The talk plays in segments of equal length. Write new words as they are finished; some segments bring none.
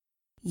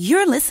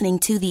You're listening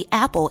to the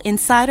Apple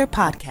Insider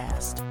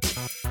Podcast.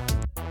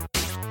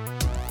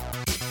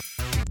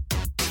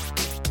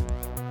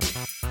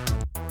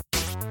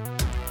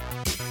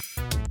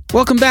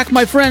 Welcome back,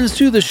 my friends,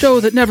 to the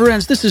show that never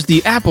ends. This is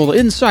the Apple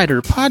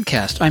Insider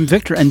Podcast. I'm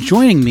Victor, and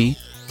joining me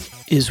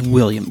is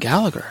William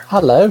Gallagher.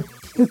 Hello.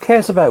 Who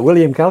cares about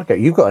William Gallagher?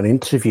 You've got an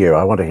interview.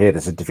 I want to hear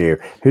this interview.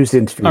 Who's the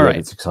interview? All right.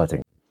 It's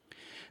exciting.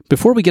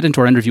 Before we get into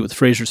our interview with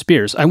Fraser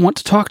Speirs, I want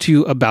to talk to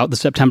you about the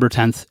September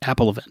 10th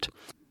Apple event.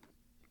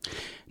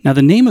 Now,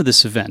 the name of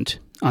this event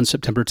on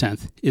September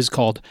 10th is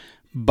called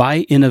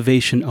By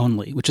Innovation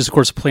Only, which is, of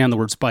course, a play on the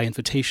words by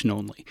invitation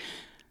only.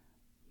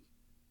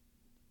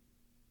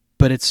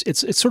 But it's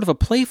sort of a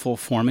playful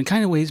form. In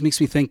kind of ways makes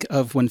me think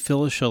of when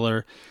Phyllis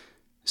Schiller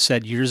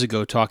said years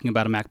ago, talking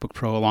about a MacBook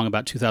Pro along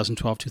about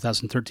 2012,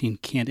 2013,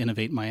 can't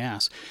innovate my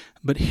ass.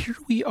 But here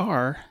we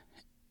are,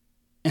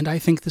 and I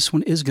think this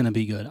one is going to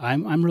be good.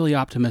 I'm really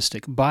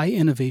optimistic. By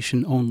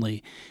Innovation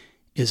Only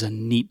is a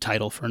neat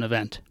title for an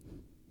event.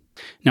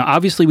 Now,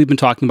 obviously, we've been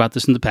talking about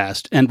this in the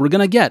past, and we're going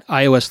to get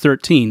iOS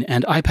 13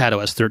 and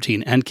iPadOS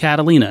 13 and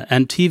Catalina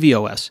and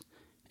tvOS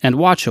and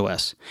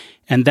watchOS,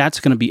 and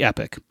that's going to be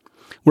epic.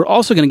 We're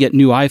also going to get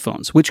new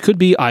iPhones, which could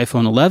be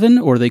iPhone 11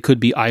 or they could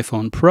be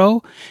iPhone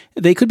Pro.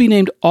 They could be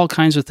named all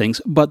kinds of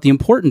things, but the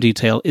important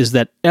detail is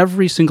that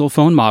every single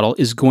phone model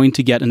is going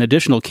to get an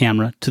additional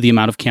camera to the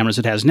amount of cameras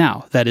it has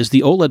now. That is,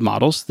 the OLED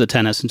models, the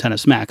XS and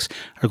XS Max,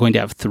 are going to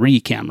have 3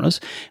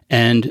 cameras,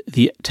 and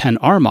the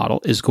XR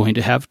model is going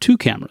to have 2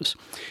 cameras.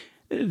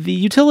 The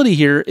utility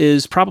here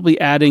is probably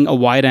adding a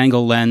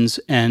wide-angle lens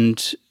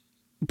and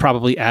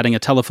probably adding a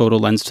telephoto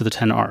lens to the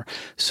XR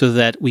so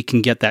that we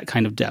can get that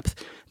kind of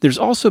depth. There's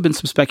also been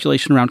some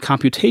speculation around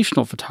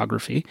computational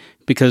photography,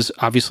 because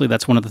obviously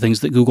that's one of the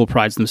things that Google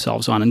prides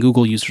themselves on and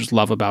Google users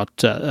love about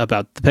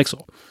the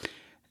Pixel.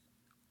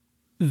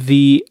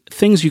 The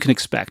things you can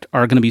expect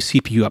are going to be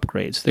CPU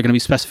upgrades. They're going to be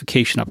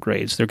specification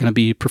upgrades. They're going to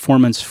be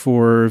performance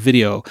for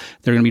video.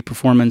 They're going to be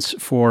performance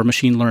for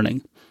machine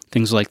learning,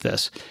 things like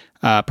this.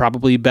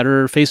 Probably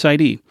better Face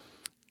ID.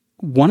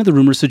 One of the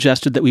rumors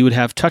suggested that we would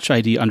have Touch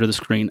ID under the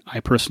screen.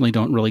 I personally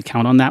don't really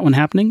count on that one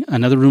happening.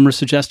 Another rumor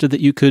suggested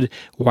that you could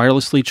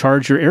wirelessly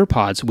charge your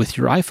AirPods with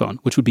your iPhone,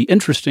 which would be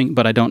interesting,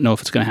 but I don't know if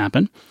it's going to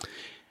happen.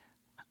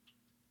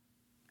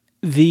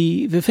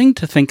 The thing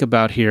to think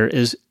about here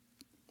is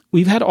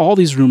we've had all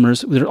these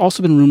rumors. There have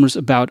also been rumors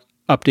about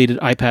updated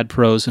iPad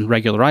Pros and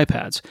regular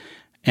iPads,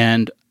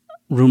 and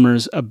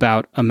rumors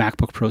about a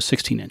MacBook Pro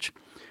 16-inch.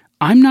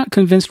 I'm not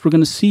convinced we're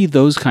going to see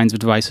those kinds of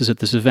devices at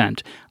this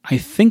event. I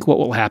think what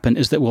will happen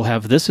is that we'll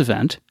have this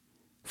event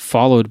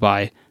followed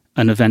by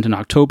an event in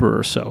October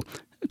or so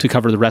to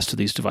cover the rest of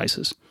these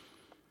devices.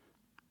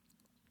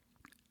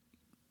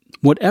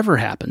 Whatever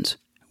happens,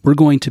 we're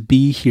going to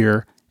be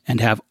here and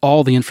have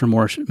all the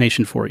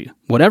information for you.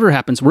 Whatever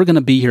happens, we're going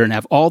to be here and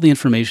have all the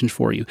information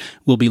for you.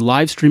 We'll be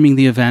live streaming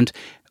the event,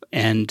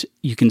 and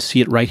you can see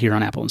it right here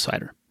on Apple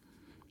Insider.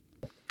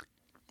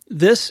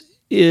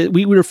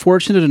 We were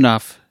fortunate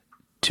enough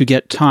to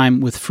get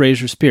time with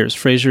Fraser Speirs.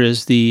 Fraser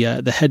is the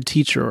head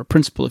teacher, or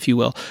principal, if you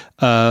will,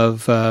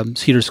 of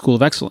Cedar School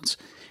of Excellence.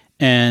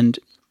 And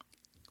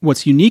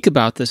what's unique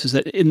about this is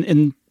that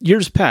in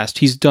years past,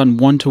 he's done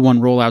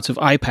one-to-one rollouts of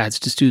iPads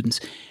to students.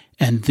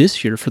 And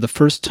this year, for the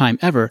first time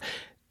ever,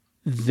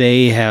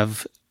 they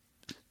have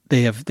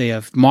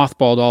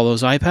mothballed all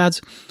those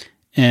iPads,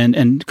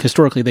 and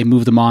historically they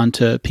move them on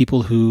to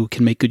people who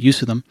can make good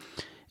use of them.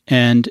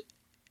 And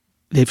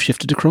they've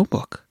shifted to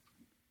Chromebook.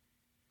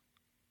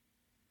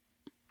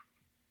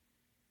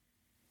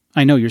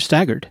 I know you're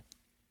staggered.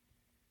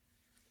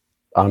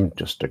 I'm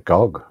just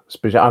agog.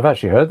 I've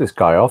actually heard this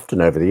guy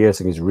often over the years.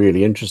 I think he's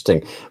really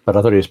interesting, but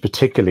I thought he was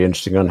particularly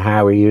interesting on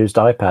how he used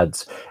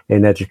iPads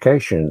in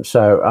education.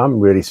 So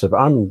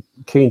I'm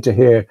keen to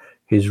hear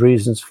his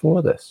reasons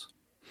for this.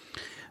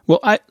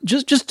 Well, I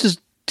just to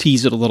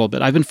tease it a little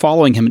bit, I've been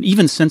following him, and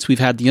even since we've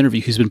had the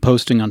interview, he's been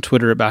posting on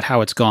Twitter about how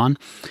it's gone.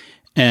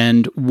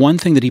 And one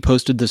thing that he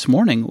posted this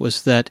morning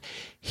was that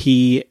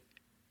he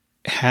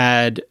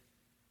had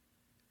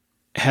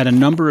a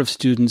number of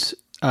students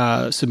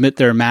submit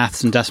their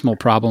maths and decimal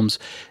problems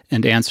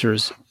and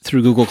answers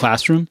through Google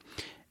Classroom,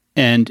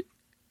 and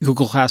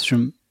Google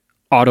Classroom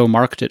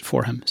auto-marked it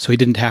for him, so he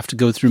didn't have to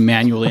go through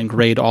manually and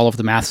grade all of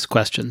the maths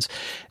questions.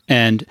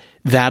 And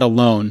that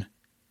alone,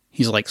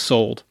 he's like,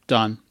 sold,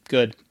 done,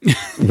 good.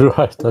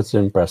 Right, that's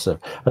impressive.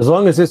 As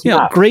long as it's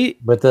math, great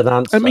with an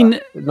answer. I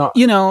mean, not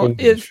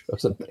if or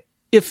something.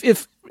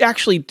 If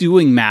actually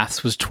doing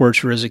maths was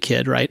torture as a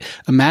kid, right?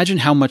 Imagine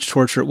how much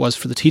torture it was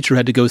for the teacher who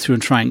had to go through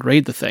and try and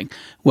grade the thing.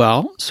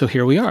 Well, so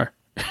here we are.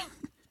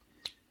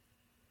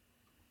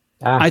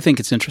 I think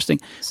it's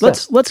interesting.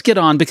 Let's get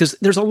on, because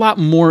there's a lot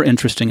more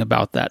interesting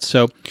about that.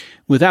 So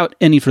without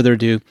any further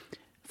ado,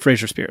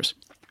 Fraser Speirs.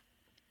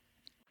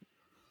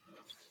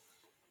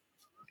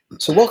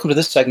 So welcome to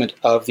this segment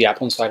of the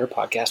Apple Insider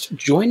Podcast.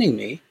 Joining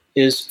me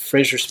is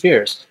Fraser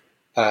Speirs,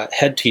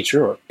 head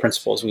teacher, or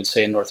principal, as we'd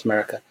say in North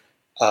America,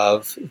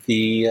 of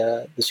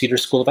the Cedar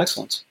School of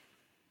Excellence.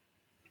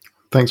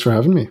 Thanks for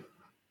having me.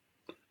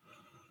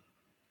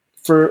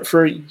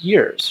 for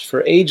years,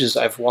 for ages,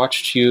 I've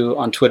watched you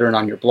on Twitter and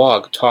on your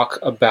blog talk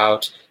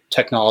about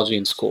technology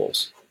in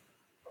schools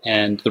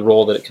and the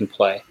role that it can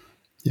play.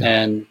 Yeah.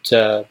 And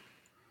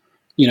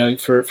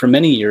for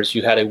many years,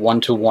 you had a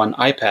one-to-one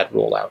iPad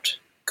rollout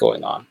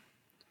going on.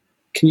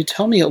 Can you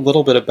tell me a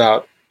little bit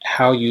about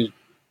how you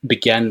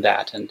began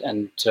that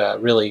and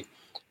really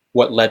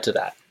what led to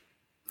that?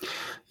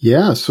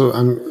 Yeah, so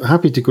I'm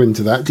happy to go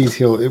into that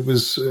detail. It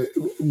was,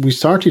 we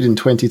started in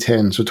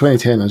 2010. So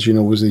 2010, as you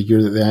know, was the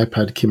year that the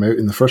iPad came out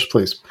in the first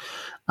place.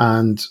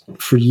 And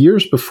for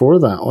years before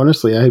that,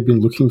 honestly, I had been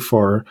looking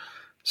for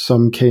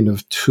some kind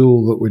of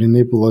tool that would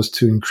enable us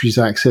to increase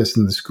access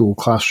in the school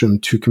classroom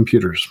to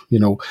computers,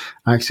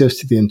 access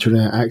to the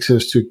internet,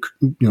 access to,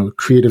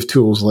 creative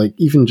tools, like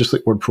even just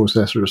like word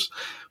processors,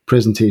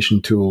 presentation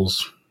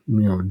tools,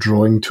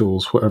 drawing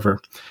tools,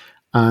 whatever.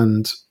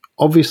 And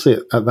obviously,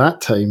 at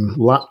that time,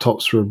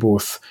 laptops were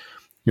both,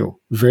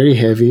 very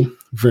heavy,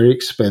 very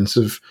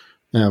expensive.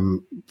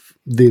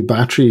 The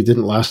battery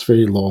didn't last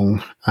very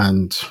long,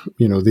 and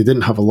they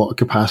didn't have a lot of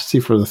capacity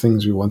for the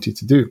things we wanted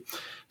to do.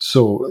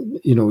 So,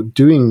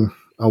 doing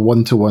a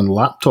one-to-one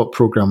laptop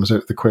program was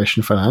out of the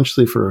question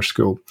financially for our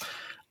school,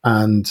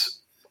 and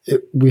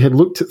we had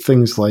looked at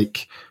things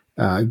like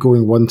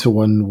going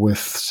one-to-one with,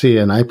 say,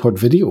 an iPod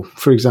video,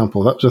 for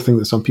example. That was a thing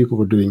that some people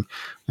were doing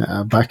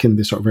back in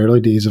the sort of early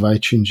days of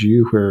iTunes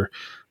U, where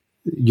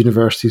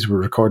universities were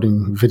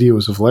recording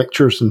videos of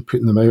lectures and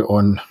putting them out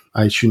on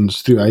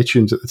iTunes, through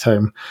iTunes at the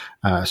time,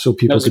 so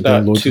people could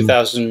download them. That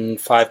was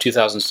about 2005,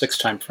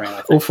 2006 timeframe,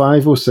 I think.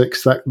 05,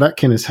 06, that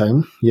kind of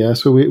time. Yeah,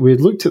 so we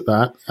had looked at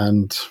that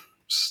and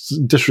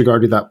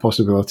disregarded that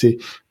possibility.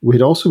 We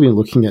had also been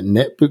looking at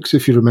netbooks,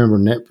 if you remember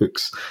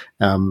netbooks,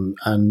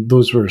 and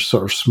those were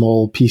sort of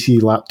small PC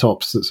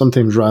laptops that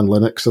sometimes ran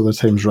Linux, other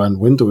times ran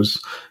Windows,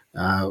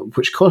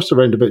 which cost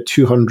around about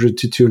 $200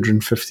 to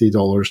 $250,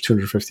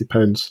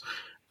 £250.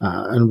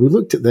 And we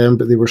looked at them,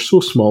 but they were so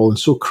small and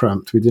so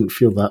cramped, we didn't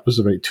feel that was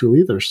the right tool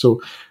either.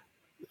 So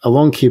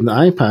along came the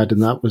iPad,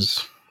 and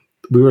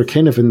we were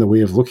kind of in the way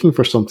of looking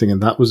for something,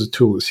 and that was a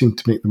tool that seemed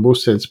to make the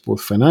most sense,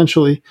 both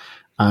financially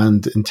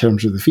and in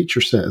terms of the feature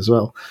set as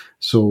well.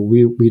 So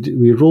we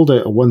rolled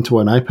out a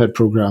one-to-one iPad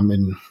program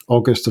in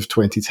August of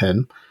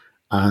 2010.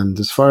 And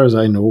as far as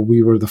I know,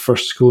 we were the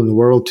first school in the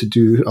world to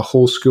do a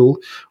whole school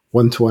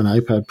one-to-one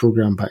iPad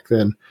program back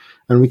then.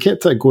 And we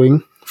kept that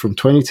going from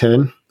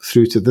 2010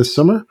 through to this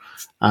summer.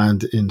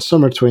 And in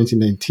summer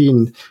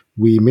 2019,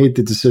 we made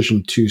the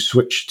decision to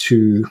switch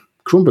to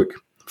Chromebook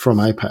from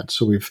iPad.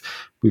 So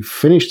we've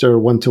finished our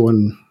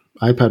one-to-one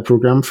iPad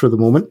program for the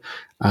moment,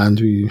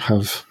 and we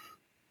have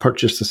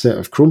purchased a set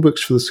of Chromebooks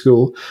for the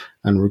school,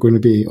 and we're going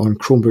to be on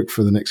Chromebook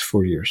for the next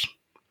 4 years.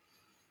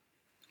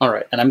 All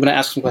right. And I'm going to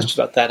ask some questions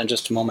about that in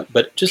just a moment,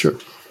 but just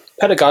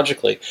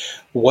pedagogically,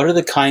 what are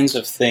the kinds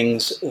of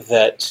things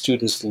that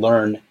students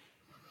learn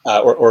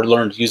or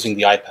learned using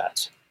the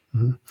iPads?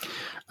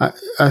 Mm-hmm.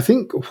 I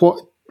think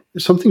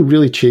something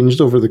really changed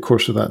over the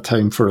course of that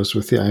time for us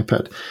with the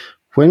iPad.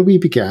 When we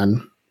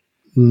began,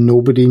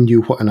 nobody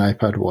knew what an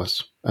iPad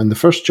was. And the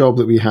first job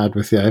that we had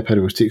with the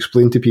iPad was to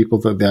explain to people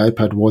that the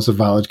iPad was a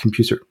valid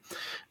computer.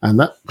 And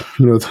that,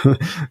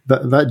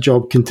 that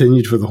job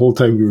continued for the whole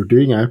time we were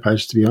doing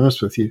iPads, to be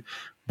honest with you.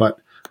 But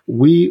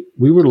we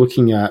were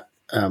looking at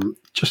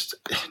just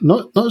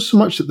not so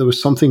much that there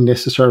was something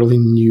necessarily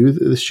new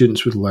that the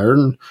students would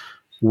learn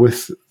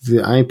with the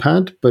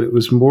iPad, but it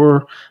was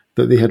more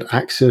that they had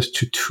access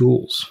to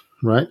tools,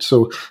 right?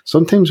 So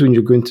sometimes when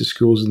you're going to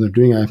schools and they're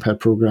doing iPad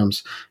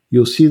programs,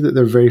 you'll see that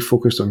they're very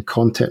focused on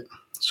content.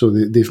 So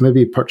they've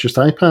maybe purchased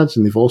iPads,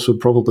 and they've also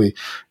probably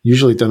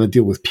usually done a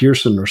deal with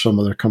Pearson or some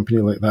other company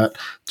like that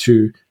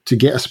to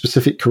get a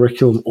specific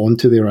curriculum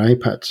onto their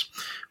iPads.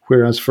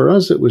 Whereas for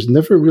us, it was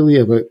never really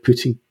about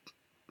putting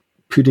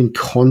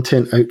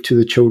content out to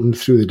the children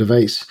through the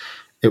device.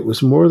 It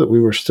was more that we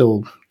were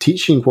still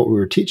teaching what we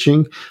were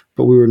teaching,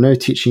 but we were now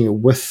teaching it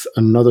with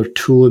another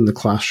tool in the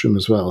classroom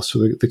as well. So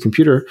the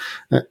computer,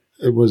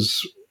 it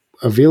was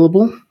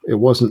available. It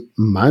wasn't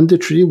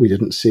mandatory. We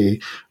didn't say,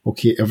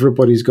 okay,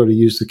 everybody's got to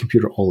use the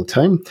computer all the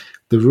time.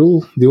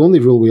 The only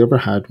rule we ever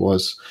had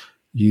was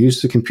you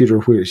use the computer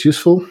where it's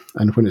useful,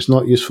 and when it's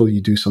not useful,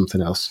 you do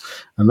something else.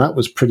 And that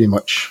was pretty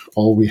much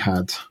all we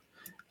had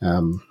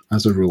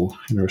as a rule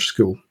in our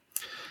school.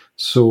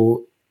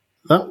 So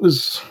that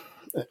was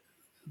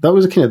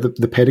kind of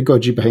the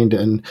pedagogy behind it.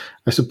 And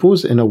I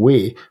suppose in a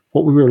way,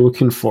 what we were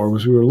looking for,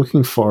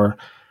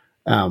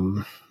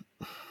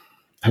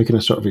 how can I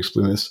sort of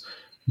explain this?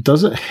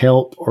 Does it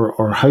help,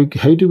 or how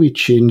do we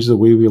change the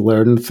way we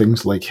learn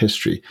things like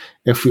history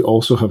if we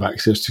also have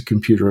access to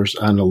computers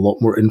and a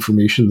lot more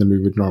information than we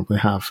would normally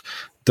have?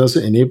 Does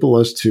it enable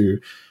us to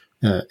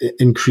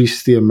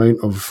increase the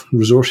amount of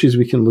resources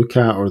we can look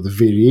at, or the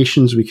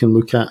variations we can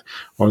look at,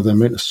 or the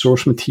amount of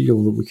source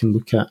material that we can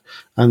look at?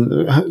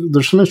 And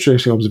there's some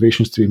interesting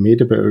observations to be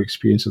made about our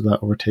experience of that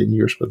over 10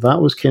 years, but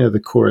that was kind of the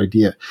core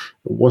idea.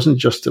 It wasn't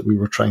just that we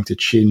were trying to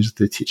change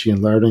the teaching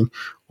and learning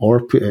or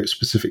put out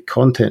specific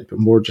content, but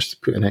more just to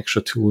put an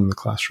extra tool in the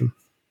classroom.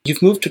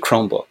 You've moved to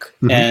Chromebook,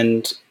 Mm-hmm.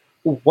 and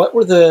what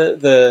were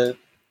the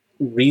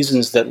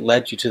reasons that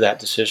led you to that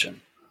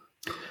decision?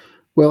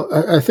 Well,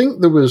 I think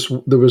there was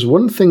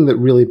one thing that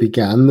really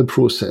began the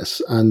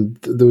process, and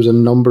there was a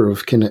number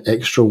of kind of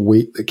extra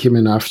weight that came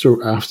in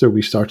after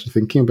we started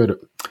thinking about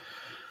it.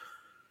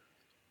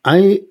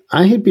 I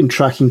had been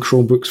tracking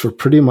Chromebooks for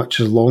pretty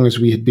much as long as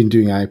we had been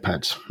doing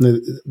iPads. Now,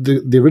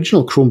 the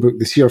original Chromebook,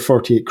 the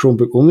CR48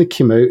 Chromebook, only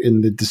came out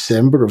in the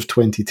December of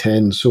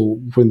 2010. So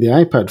when the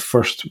iPad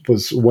first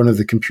was one of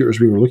the computers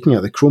we were looking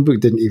at, the Chromebook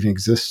didn't even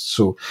exist.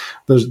 So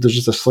there's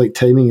just a slight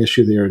timing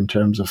issue there in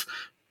terms of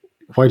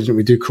why didn't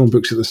we do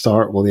Chromebooks at the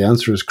start? Well, the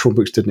answer is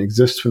Chromebooks didn't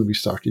exist when we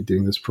started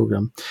doing this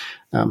program.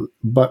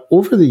 But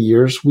over the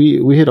years,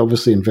 we had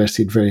obviously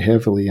invested very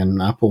heavily in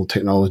Apple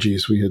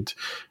technologies. We had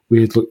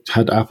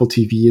Apple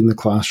TV in the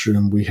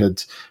classroom.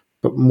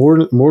 But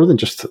more than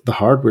just the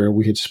hardware,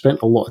 we had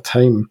spent a lot of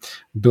time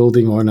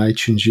building on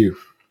iTunes U.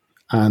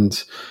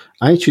 And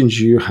iTunes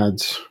U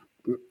had,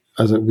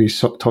 as we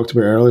talked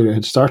about earlier, it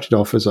had started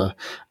off as a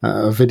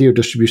video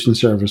distribution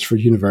service for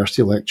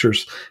university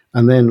lectures.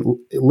 And then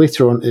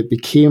later on, it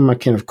became a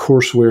kind of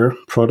courseware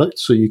product.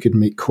 So you could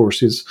make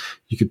courses,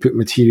 you could put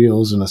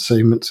materials and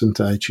assignments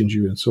into iTunes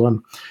U and so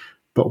on.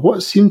 But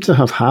what seemed to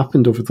have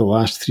happened over the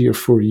last 3 or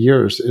 4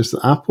 years is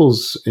that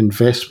Apple's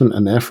investment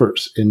and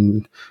efforts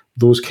in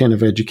those kind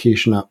of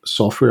education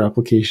software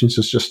applications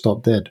has just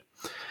stopped dead.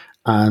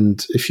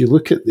 And if you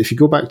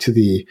go back to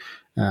the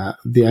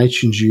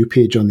iTunes U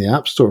page on the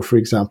App Store, for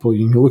example,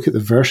 you can look at the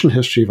version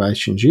history of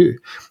iTunes U.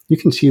 You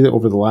can see that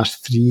over the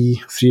last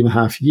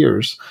 3.5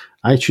 years,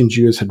 iTunes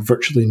U has had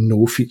virtually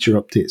no feature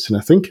updates. And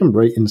I think I'm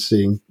right in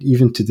saying,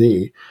 even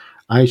today,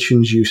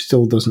 iTunes U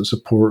still doesn't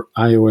support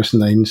iOS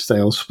 9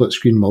 style split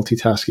screen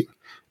multitasking.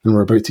 And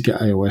we're about to get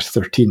iOS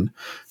 13.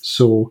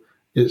 So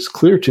it's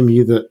clear to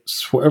me that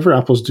whatever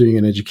Apple's doing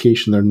in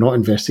education, they're not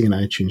investing in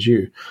iTunes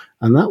U.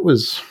 And that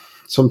was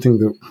something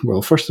that,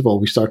 well, first of all,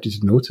 we started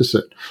to notice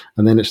it,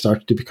 and then it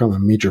started to become a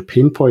major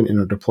pain point in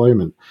our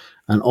deployment.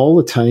 And all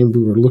the time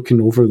we were looking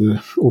over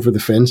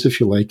the fence, if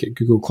you like, at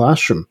Google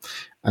Classroom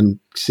and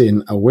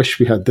saying, I wish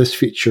we had this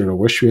feature, I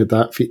wish we had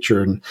that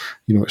feature. And,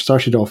 it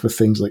started off with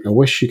things like, I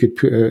wish you could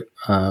put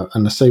out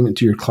an assignment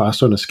to your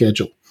class on a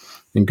schedule.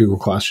 In Google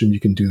Classroom, you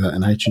can do that.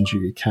 In iTunes,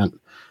 you can't.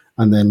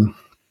 And then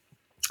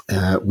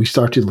we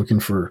started looking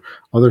for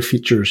other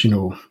features,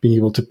 being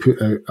able to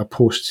put out a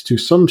post to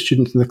some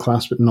students in the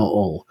class, but not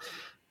all.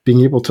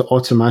 Being able to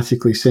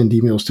automatically send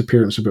emails to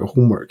parents about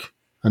homework.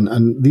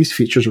 And these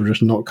features were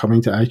just not coming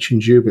to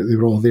iTunes U, but they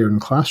were all there in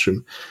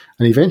Classroom.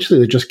 And eventually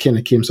there just kind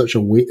of came such a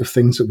weight of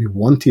things that we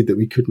wanted that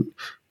we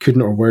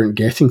couldn't or weren't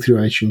getting through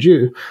iTunes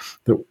U,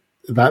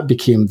 that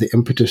became the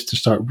impetus to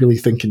start really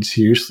thinking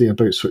seriously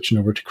about switching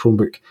over to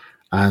Chromebook.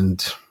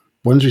 And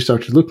once we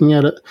started looking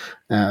at it,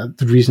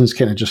 the reasons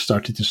kind of just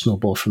started to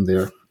snowball from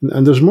there.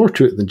 And there's more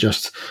to it than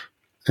just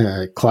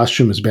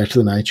Classroom is better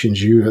than iTunes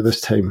U at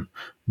this time.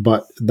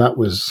 But that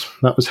was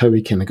how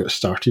we kind of got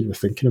started with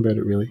thinking about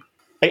it, really.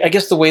 I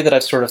guess the way that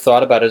I've sort of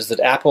thought about it is that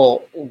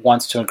Apple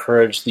wants to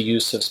encourage the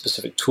use of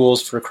specific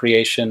tools for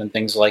creation and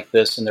things like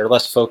this, and they're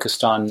less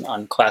focused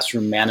on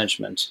classroom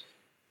management,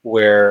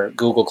 where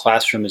Google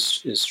Classroom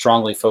is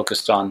strongly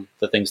focused on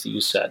the things that you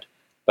said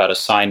about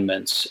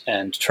assignments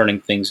and turning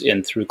things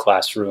in through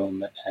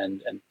Classroom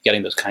and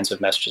getting those kinds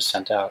of messages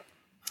sent out.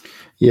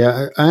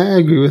 Yeah, I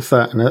agree with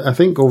that. And I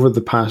think over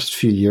the past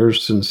few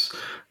years, since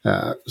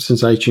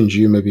iTunes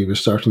U maybe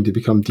was starting to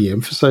become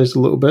de-emphasized a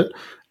little bit,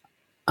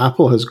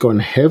 Apple has gone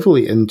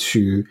heavily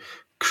into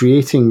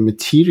creating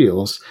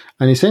materials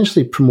and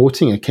essentially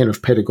promoting a kind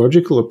of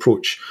pedagogical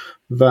approach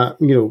that,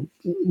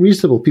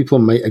 reasonable people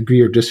might agree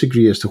or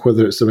disagree as to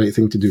whether it's the right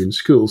thing to do in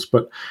schools.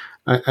 But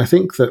I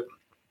think that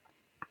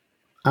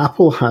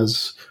Apple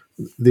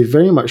they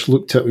very much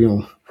looked at,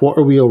 what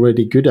are we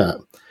already good at?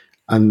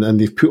 And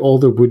they've put all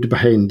their wood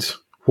behind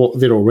what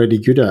they're already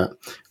good at,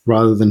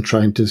 rather than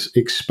trying to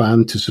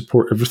expand to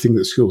support everything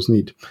that schools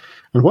need.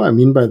 And what I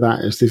mean by that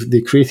is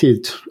they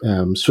created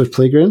Swift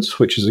Playgrounds,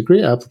 which is a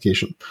great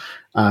application,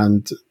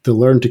 and the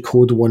Learn to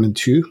Code 1 and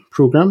 2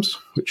 programs,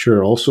 which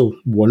are also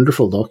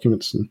wonderful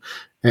documents and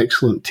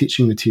excellent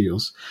teaching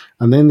materials.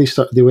 And then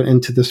they went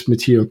into this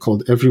material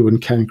called Everyone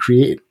Can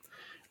Create.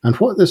 And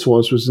what this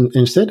was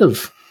instead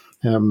of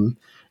an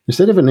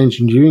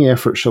engineering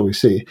effort, shall we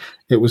say,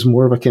 it was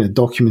more of a kind of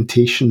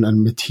documentation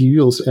and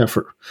materials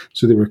effort.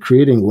 So they were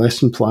creating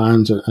lesson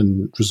plans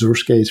and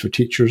resource guides for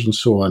teachers and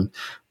so on.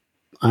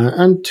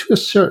 And to a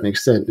certain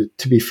extent,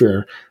 to be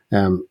fair,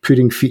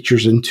 putting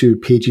features into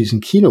Pages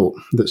and Keynote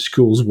that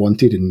schools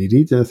wanted and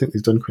needed. And I think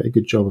they've done quite a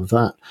good job of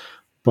that.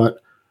 But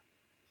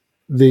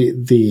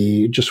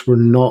they just were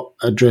not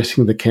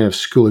addressing the kind of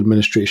school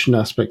administration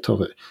aspect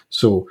of it.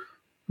 So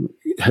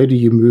how do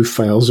you move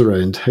files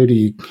around? How do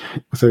you,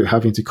 without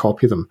having to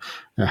copy them?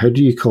 How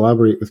do you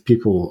collaborate with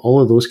people?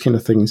 All of those kind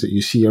of things that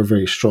you see are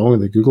very strong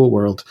in the Google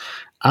world.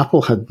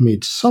 Apple had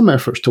made some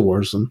efforts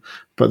towards them,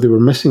 but they were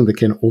missing the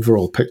kind of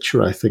overall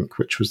picture, I think,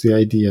 which was the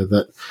idea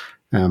that,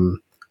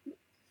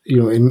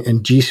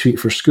 in G Suite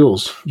for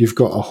schools, you've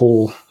got a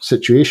whole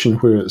situation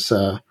where it's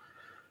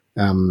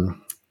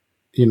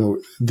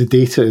the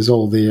data is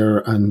all there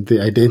and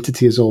the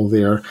identity is all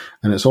there,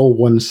 and it's all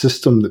one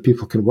system that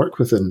people can work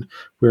within.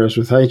 Whereas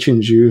with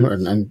iTunes U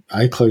and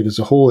iCloud as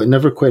a whole, it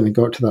never quite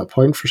got to that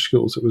point for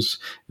schools. It was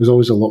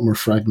always a lot more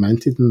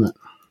fragmented than that.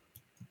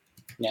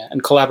 Yeah,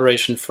 and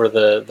collaboration for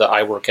the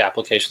iWork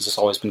applications has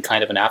always been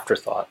kind of an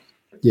afterthought.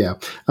 Yeah,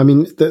 I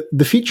mean,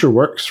 the feature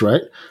works,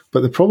 right?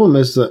 But the problem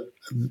is that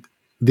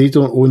they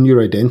don't own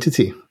your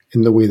identity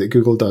in the way that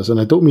Google does.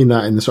 And I don't mean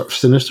that in the sort of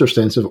sinister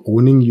sense of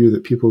owning you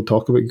that people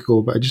talk about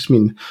Google, but I just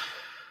mean,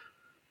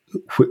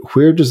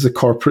 where does the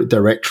corporate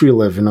directory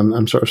live? And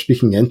I'm sort of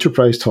speaking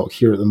enterprise talk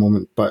here at the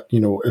moment, but,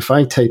 if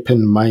I type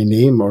in my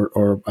name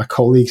or a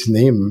colleague's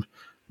name,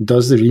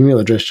 does their email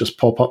address just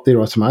pop up there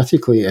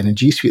automatically? And in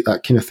G Suite,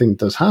 that kind of thing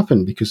does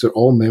happen because they're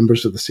all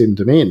members of the same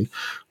domain.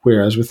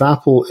 Whereas with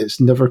Apple, it's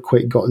never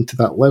quite gotten to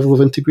that level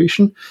of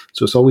integration.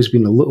 So it's always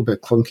been a little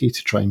bit clunky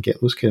to try and get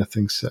those kind of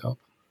things set up.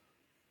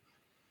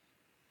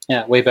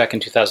 Yeah, way back in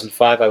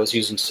 2005, I was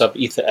using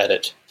sub-etha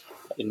edit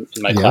in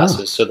my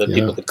classes so that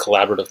people could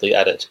collaboratively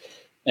edit.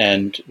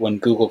 And when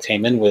Google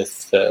came in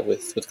with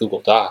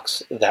Google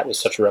Docs, that was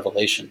such a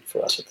revelation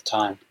for us at the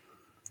time.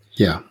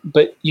 Yeah.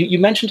 But you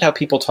mentioned how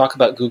people talk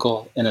about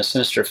Google in a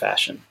sinister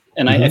fashion.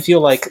 And I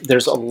feel like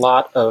there's a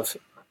lot of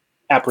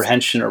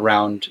apprehension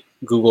around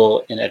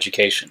Google in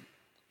education.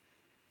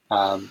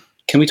 Can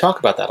we talk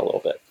about that a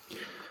little bit?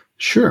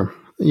 Sure.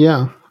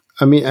 Yeah.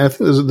 I mean, I think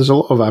there's a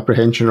lot of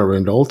apprehension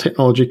around all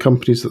technology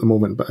companies at the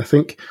moment. But I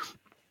think,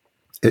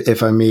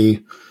 if I may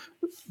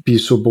be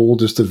so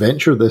bold as to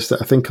venture this,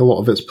 that I think a lot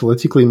of it's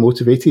politically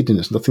motivated and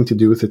it's nothing to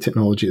do with the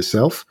technology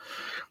itself.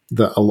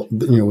 That,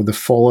 the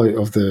fallout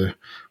of the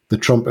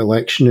Trump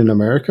election in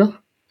America,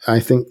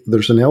 I think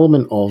there's an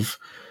element of,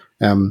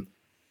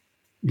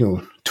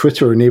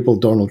 Twitter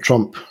enabled Donald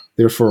Trump,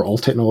 therefore all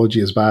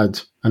technology is bad.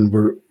 And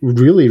we're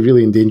really,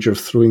 really in danger of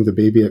throwing the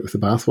baby out with the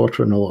bathwater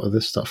and a lot of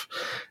this stuff.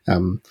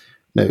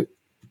 Now,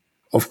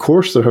 of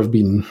course, there have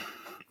been,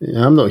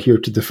 I'm not here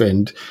to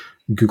defend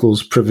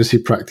Google's privacy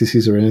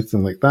practices or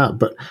anything like that,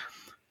 but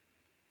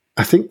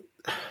I think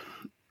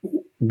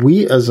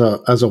we as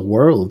a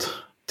world,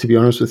 to be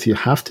honest with you,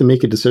 have to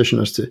make a decision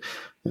as to,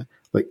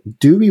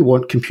 do we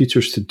want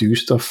computers to do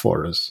stuff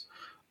for us,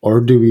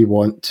 or do we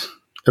want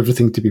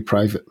everything to be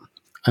private?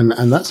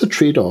 And that's a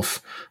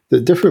trade-off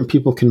that different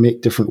people can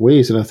make different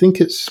ways. And I think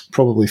it's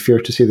probably fair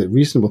to say that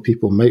reasonable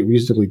people might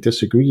reasonably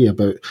disagree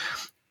about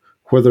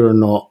whether or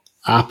not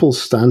Apple's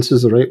stance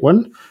is the right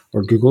one,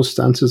 or Google's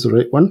stance is the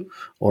right one,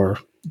 or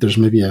there's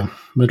maybe a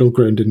middle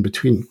ground in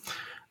between.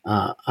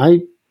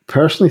 I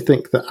personally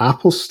think that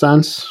Apple's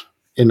stance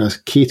in a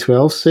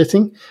K-12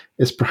 setting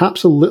is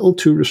perhaps a little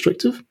too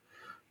restrictive.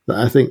 That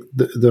I think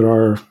there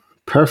are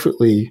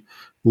perfectly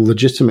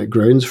legitimate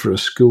grounds for a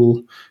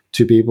school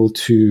to be able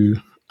to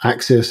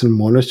access and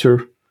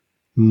monitor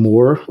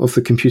more of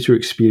the computer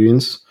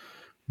experience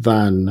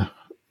than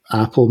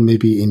Apple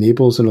maybe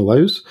enables and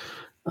allows.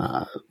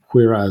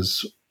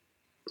 Whereas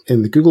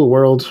in the Google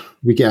world,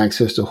 we get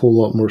access to a whole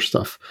lot more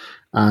stuff.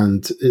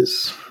 And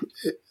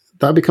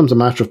that becomes a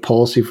matter of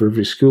policy for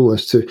every school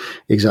as to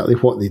exactly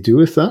what they do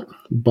with that.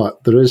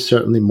 But there is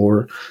certainly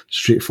more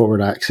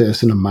straightforward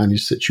access in a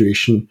managed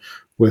situation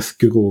with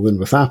Google than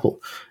with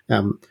Apple.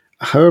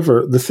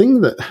 However, the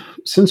thing that,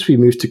 since we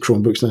moved to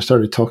Chromebooks and I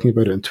started talking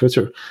about it on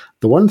Twitter,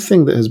 the one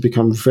thing that has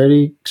become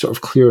very sort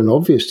of clear and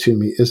obvious to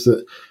me is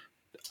that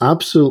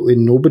absolutely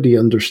nobody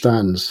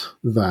understands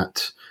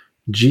that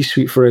G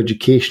Suite for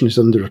Education is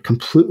under a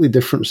completely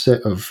different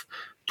set of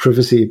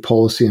privacy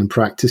policy and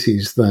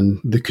practices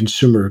than the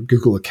consumer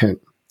Google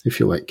account, if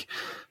you like.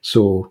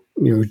 So,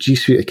 G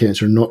Suite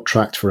accounts are not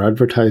tracked for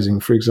advertising,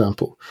 for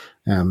example.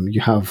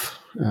 You have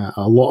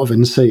a lot of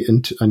insight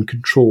and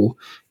control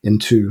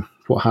into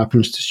what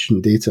happens to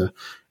student data,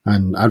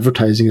 and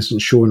advertising isn't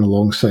shown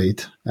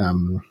alongside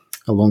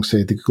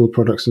the Google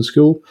products in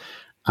school,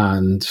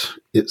 and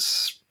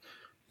it's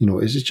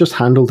just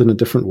handled in a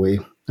different way,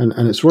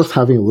 and it's worth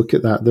having a look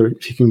at that. There,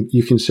 if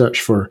you can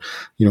search for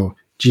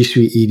G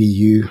Suite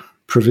EDU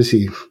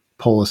privacy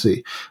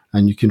policy,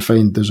 and you can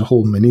find there's a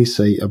whole mini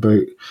site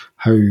about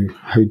how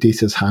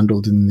data is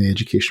handled in the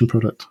education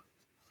product.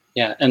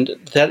 Yeah, and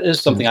that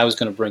is something I was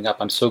going to bring up.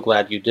 I'm so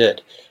glad you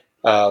did.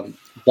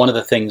 One of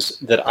the things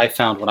that I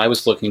found when I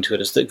was looking into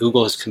it is that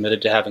Google is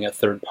committed to having a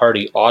third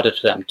party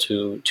audit them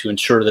to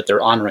ensure that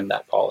they're honoring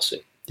that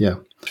policy. Yeah.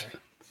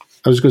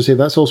 I was going to say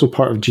that's also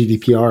part of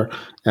GDPR,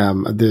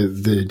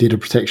 the data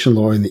protection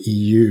law in the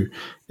EU,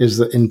 is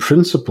that in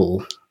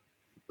principle,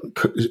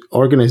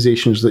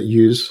 organizations that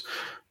use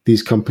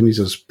these companies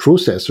as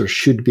processors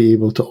should be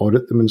able to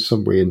audit them in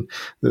some way. And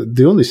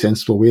the only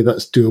sensible way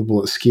that's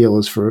doable at scale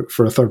is for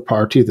a third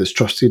party that's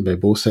trusted by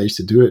both sides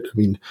to do it. I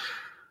mean,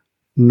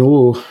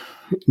 no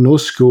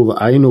school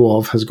that I know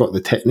of has got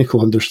the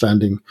technical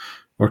understanding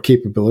or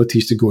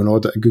capabilities to go and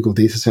audit a Google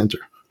data center,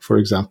 for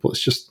example.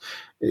 It's just,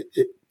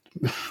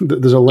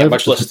 there's a level.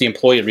 Much less the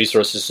employee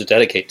resources to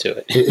dedicate to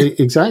it.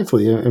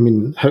 Exactly. I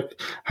mean,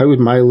 how would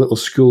my little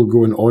school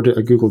go and audit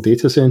a Google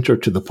data center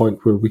to the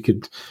point where we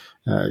could,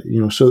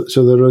 so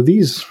there are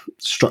these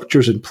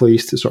structures in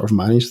place to sort of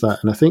manage that.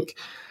 And I think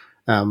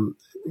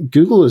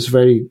Google is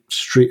very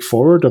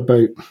straightforward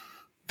about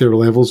their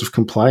levels of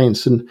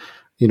compliance. And,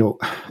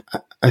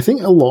 I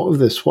think a lot of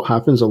this, what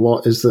happens a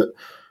lot is that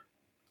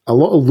a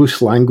lot of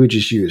loose language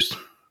is used,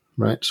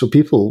 right? So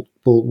people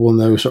will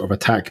now sort of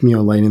attack me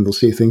online and they'll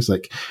say things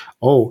like,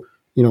 oh,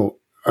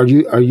 are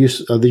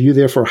you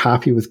therefore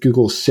happy with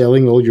Google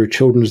selling all your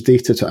children's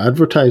data to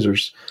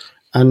advertisers?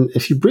 And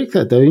if you break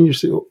that down, you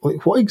say,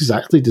 what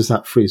exactly does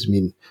that phrase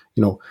mean?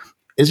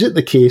 Is it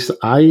the case that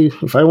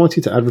if I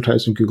wanted to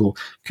advertise on Google,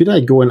 could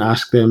I go and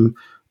ask them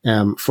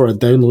for a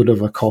download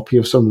of a copy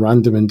of some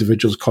random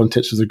individual's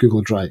contents of their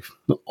Google Drive?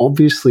 No,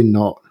 obviously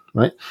not,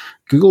 right?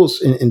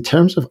 Google's, in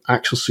terms of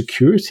actual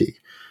security,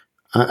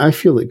 I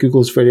feel that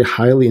Google is very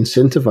highly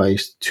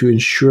incentivized to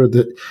ensure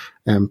that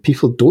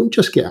people don't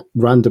just get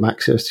random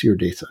access to your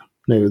data.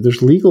 Now,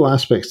 there's legal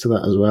aspects to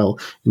that as well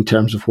in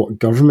terms of what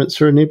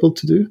governments are enabled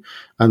to do,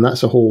 and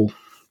that's a whole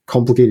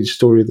complicated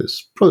story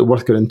that's probably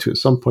worth getting into at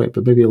some point,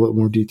 but maybe a little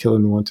more detail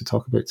than we want to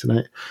talk about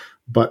tonight.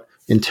 But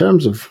in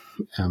terms of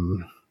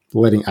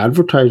letting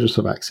advertisers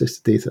have access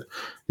to data,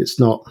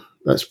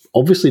 that's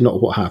obviously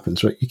not what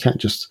happens, right? You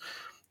can't just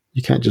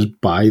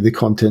buy the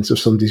contents of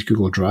somebody's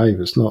Google Drive.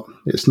 It's not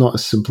as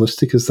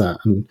simplistic as that.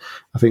 And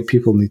I think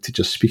people need to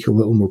just speak a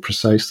little more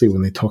precisely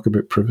when they talk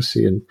about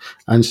privacy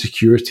and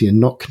security, and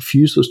not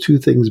confuse those two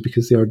things,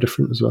 because they are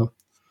different as well.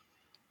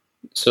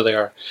 So they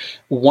are.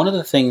 One of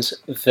the things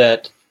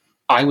that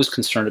I was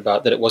concerned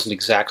about that it wasn't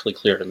exactly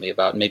clear to me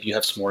about, maybe you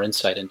have some more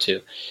insight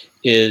into,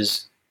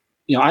 is,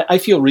 I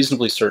feel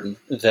reasonably certain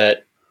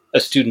that a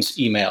student's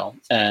email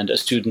and a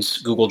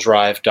student's Google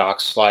Drive,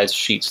 Docs, Slides,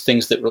 Sheets,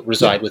 things that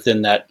reside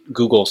within that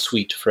Google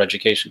suite for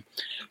education,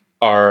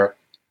 are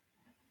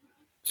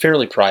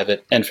fairly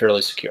private and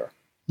fairly secure.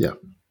 Yeah.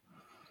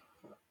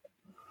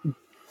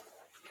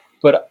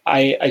 But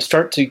I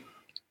start to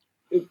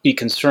be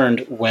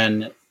concerned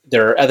when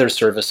there are other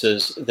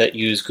services that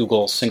use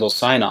Google single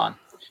sign-on,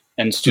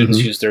 and students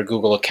use their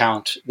Google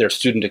account, their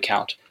student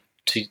account,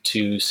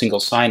 to single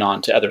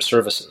sign-on to other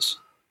services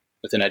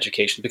within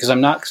education, because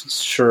I'm not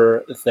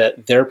sure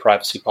that their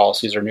privacy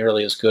policies are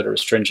nearly as good or as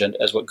stringent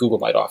as what Google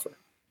might offer.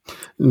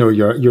 No,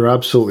 you're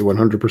absolutely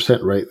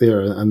 100% right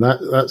there, and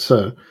that's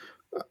a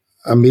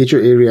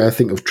major area, I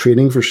think, of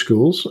training for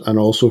schools, and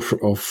also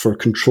for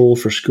control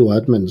for school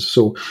admins.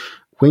 So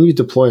when you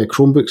deploy a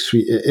Chromebook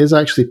suite, it is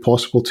actually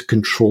possible to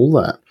control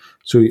that.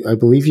 So I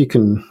believe you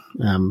can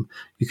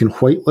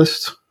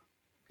whitelist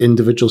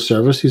individual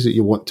services that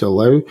you want to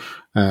allow.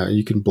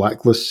 You can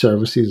blacklist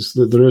services.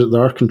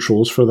 There are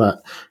controls for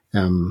that.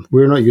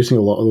 We're not using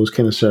a lot of those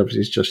kind of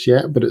services just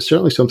yet, but it's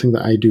certainly something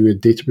that I do in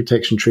data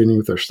protection training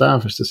with our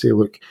staff, is to say,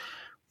 look,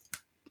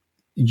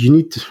 you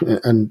need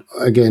to, and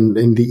again,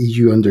 in the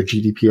EU under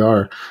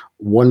GDPR,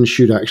 one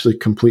should actually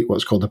complete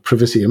what's called a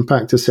privacy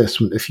impact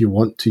assessment if you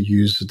want to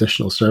use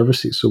additional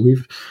services. So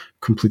we've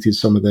completed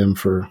some of them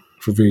for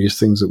various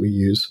things that we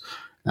use.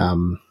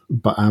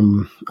 But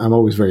I'm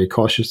always very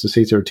cautious to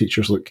say to our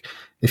teachers, look,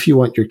 if you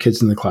want your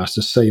kids in the class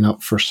to sign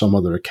up for some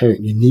other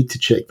account, you need to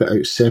check that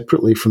out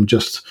separately from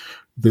just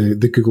the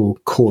Google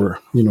core.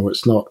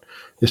 It's not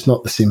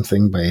the same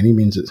thing by any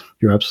means.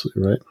 You're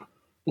absolutely right.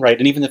 Right,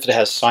 and even if it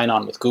has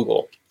sign-on with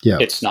Google,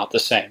 it's not the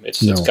same.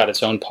 It's got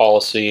its own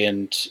policy,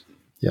 and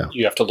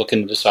you have to look in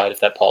and decide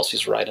if that policy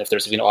is right, if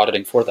there's even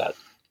auditing for that.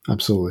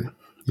 Absolutely,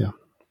 yeah.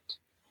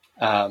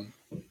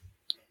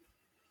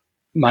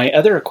 My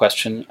other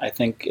question, I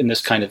think, in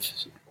this kind of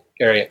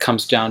area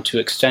comes down to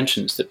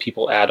extensions that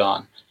people add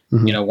on.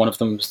 One of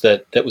them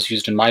that was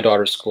used in my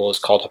daughter's school is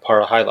called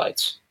Hapara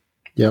Highlights.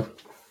 Yep.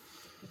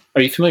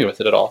 Are you familiar with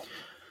it at all?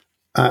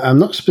 I'm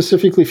not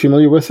specifically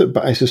familiar with it,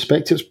 but I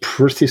suspect it's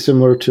pretty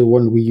similar to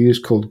one we use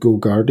called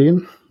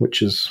GoGuardian,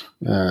 which is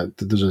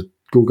there's a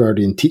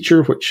GoGuardian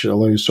Teacher, which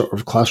allows sort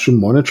of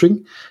classroom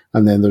monitoring,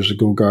 and then there's a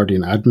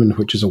GoGuardian Admin,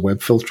 which is a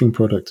web filtering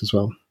product as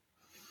well.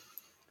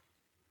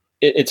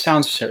 It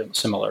sounds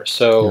similar.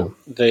 So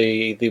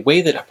the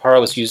way that Hapara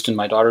was used in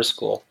my daughter's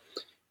school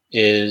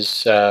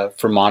is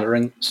for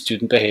monitoring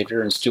student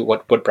behavior and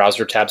what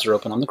browser tabs are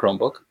open on the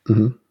Chromebook.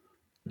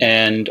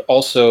 And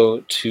also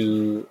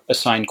to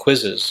assign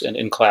quizzes and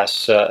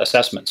in-class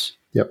assessments.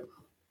 Yep.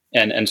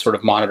 And sort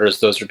of monitor as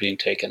those are being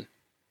taken.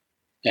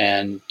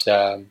 And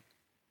I'm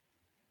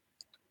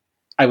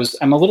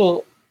a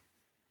little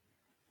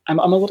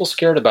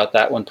scared about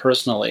that one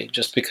personally,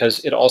 just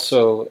because it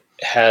also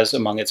has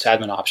among its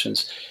admin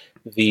options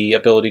the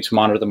ability to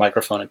monitor the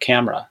microphone and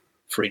camera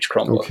for each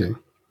Chromebook. Okay.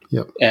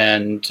 Yep.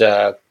 And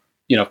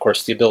of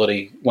course, the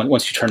ability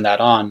once you turn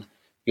that on,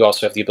 you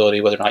also have the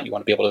ability whether or not you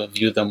want to be able to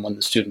view them when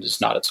the student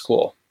is not at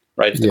school,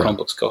 right? If the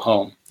Chromebooks go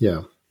home.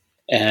 Yeah.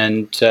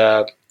 And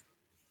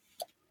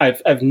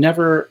I've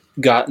never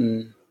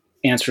gotten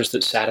answers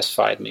that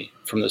satisfied me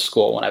from the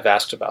school when I've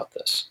asked about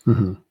this.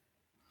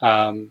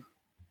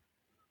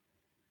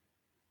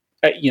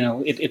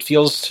 it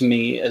feels to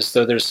me as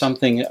though there's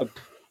something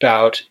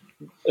about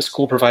a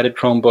school-provided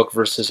Chromebook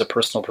versus a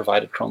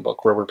personal-provided Chromebook,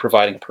 where we're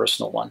providing a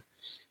personal one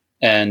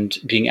and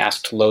being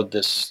asked to load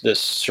this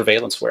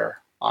surveillanceware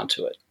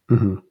onto it.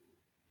 Mm-hmm.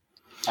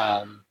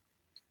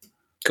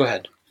 Go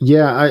ahead.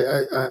 Yeah,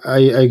 I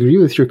agree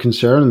with your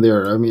concern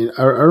there. I mean,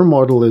 our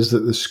model is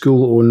that the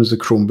school owns the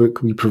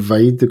Chromebook, we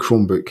provide the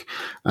Chromebook,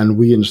 and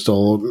we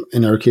install,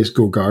 in our case,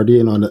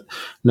 GoGuardian on it.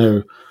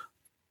 Now,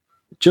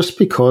 just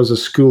because a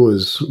school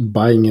is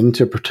buying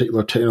into a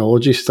particular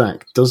technology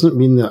stack doesn't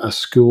mean that a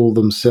school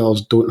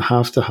themselves don't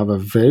have to have a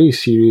very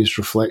serious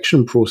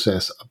reflection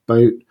process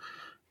about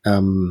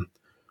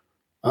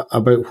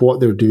what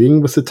they're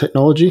doing with the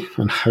technology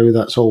and how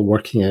that's all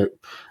working out.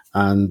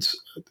 And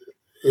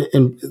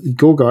in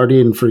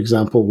GoGuardian, for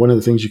example, one of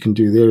the things you can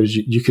do there is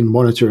you can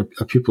monitor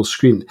a pupil's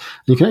screen, and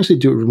you can actually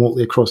do it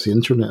remotely across the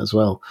internet as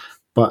well.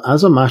 But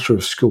as a matter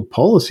of school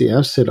policy,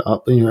 I've set it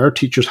up, and our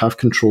teachers have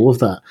control of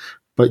that.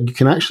 But you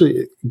can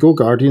actually,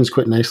 GoGuardian is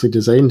quite nicely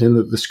designed in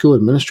that the school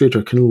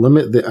administrator can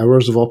limit the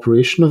hours of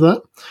operation of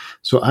that.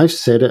 So I've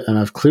said it, and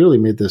I've clearly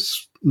made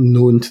this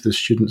known to the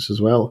students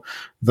as well,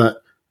 that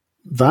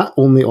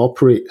only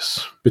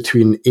operates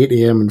between 8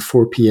 a.m. and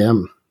 4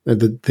 p.m.,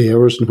 the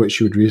hours in which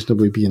you would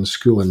reasonably be in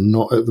school, and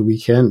not at the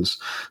weekends.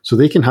 So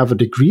they can have a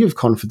degree of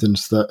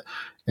confidence that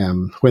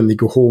when they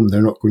go home,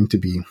 they're not going to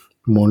be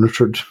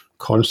monitored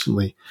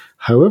constantly.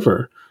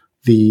 However,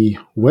 the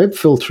web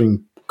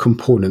filtering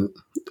component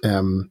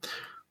does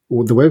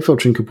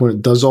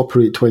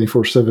operate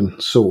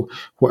 24/7. So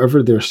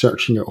whatever they're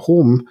searching at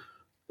home,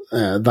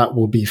 that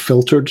will be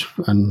filtered,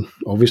 and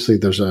obviously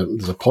there's a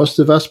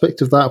positive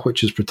aspect of that,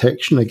 which is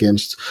protection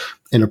against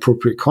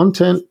inappropriate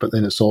content. But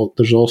then there's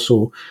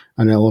also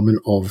an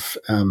element of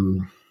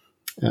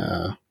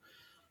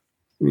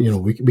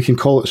we can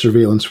call it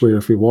surveillanceware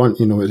if we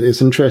want.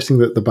 It's interesting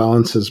that the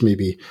balance is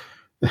maybe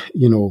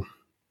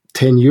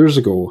 10 years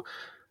ago,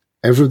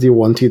 everybody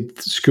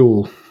wanted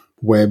school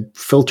web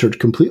filtered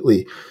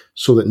completely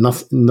so that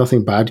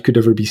nothing bad could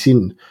ever be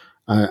seen.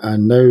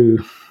 And now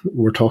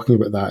we're talking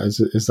about that.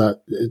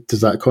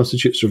 Does that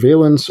constitute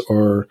surveillance,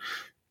 or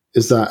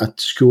is that a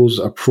school's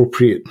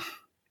appropriate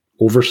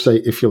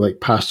oversight, if you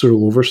like,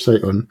 pastoral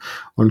oversight on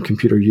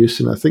computer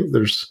use? And I think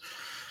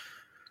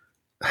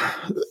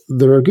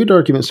there are good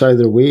arguments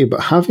either way.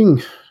 But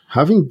having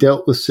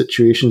dealt with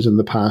situations in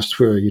the past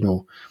where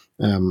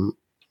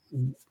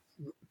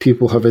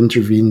people have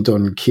intervened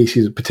on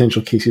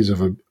potential cases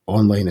of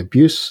online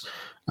abuse.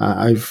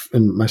 I've,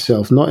 and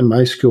myself, not in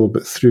my school,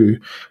 but through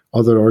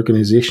other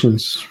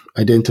organizations,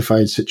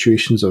 identified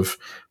situations of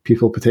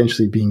people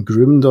potentially being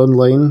groomed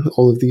online,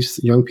 all of these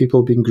young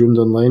people being groomed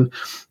online.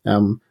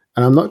 And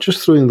I'm not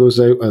just throwing those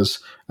out as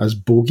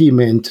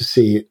bogeymen to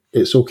say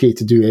it's okay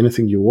to do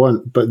anything you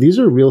want, but these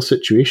are real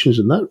situations,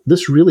 and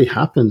this really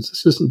happens.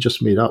 This isn't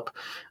just made up.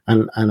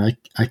 And I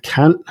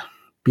can't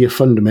be a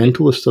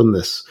fundamentalist on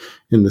this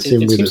in the same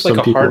way that some people are. It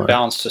seems like a hard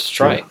balance to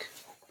strike. Yeah.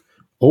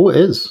 Oh, it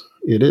is.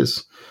 It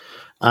is.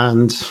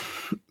 And,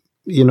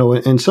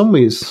 in some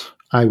ways,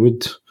 I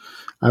would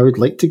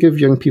like to give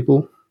young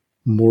people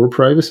more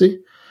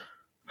privacy.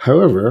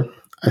 However,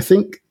 I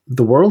think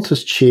the world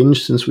has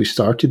changed since we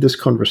started this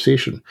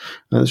conversation.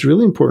 And it's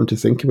really important to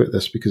think about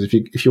this, because if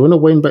you want to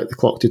wind back the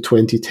clock to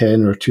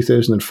 2010 or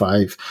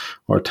 2005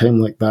 or a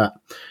time like that,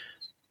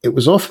 it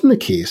was often the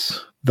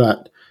case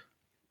that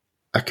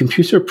a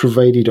computer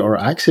provided, or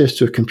access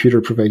to a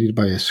computer provided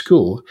by a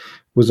school,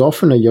 was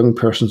often a young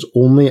person's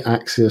only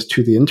access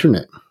to the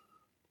internet.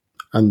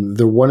 And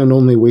the one and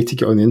only way to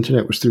get on the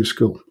internet was through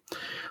school.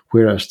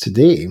 Whereas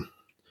today,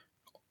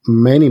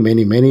 many,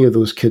 many, many of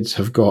those kids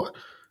have got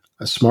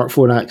a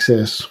smartphone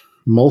access,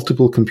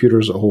 multiple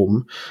computers at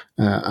home,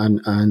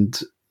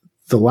 and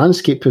the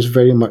landscape has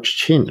very much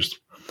changed.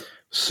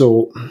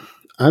 So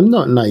I'm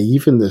not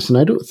naive in this, and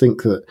I don't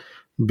think that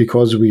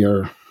because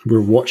we're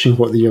watching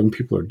what the young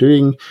people are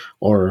doing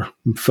or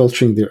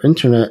filtering their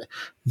internet,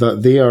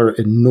 that they are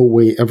in no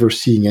way ever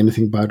seeing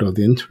anything bad on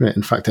the internet.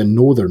 In fact, I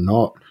know they're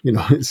not.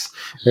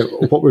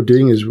 What we're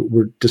doing is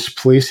we're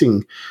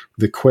displacing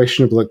the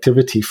questionable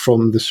activity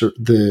from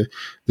the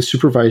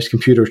supervised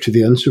computer to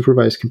the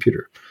unsupervised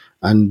computer,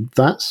 and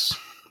that's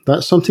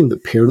something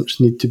that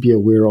parents need to be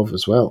aware of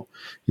as well.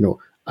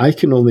 I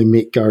can only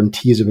make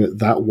guarantees about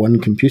that one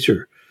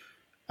computer.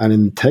 And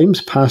in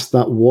times past,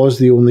 that was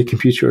the only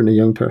computer in a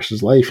young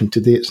person's life, and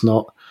today it's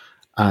not.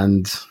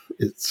 And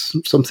it's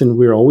something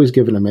we're always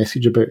given a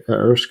message about at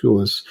our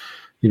school is,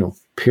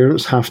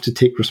 parents have to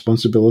take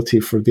responsibility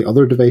for the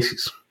other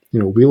devices.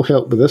 We'll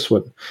help with this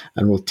one,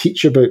 and we'll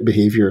teach about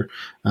behavior,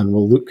 and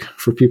we'll look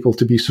for people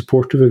to be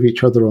supportive of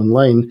each other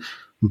online,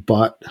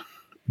 but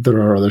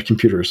there are other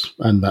computers,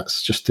 and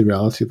that's just the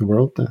reality of the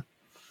world now.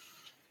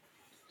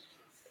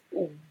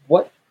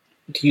 What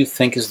do you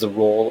think is the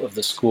role of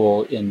the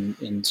school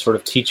in sort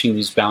of teaching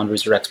these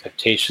boundaries or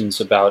expectations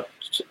about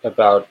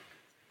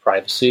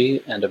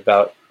privacy and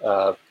about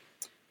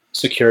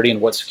security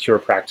and what secure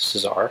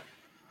practices are?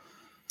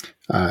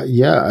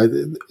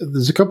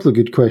 There's a couple of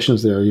good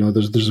questions there.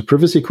 There's a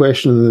privacy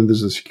question and then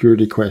there's a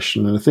security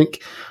question. And I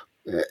think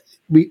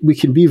we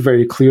can be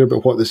very clear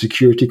about what the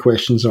security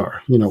questions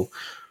are.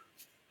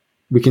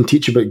 We can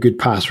teach about good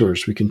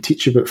passwords. We can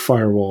teach about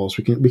firewalls.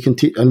 We can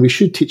teach, and we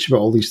should teach about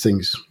all these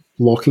things.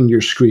 Locking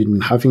your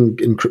screen, having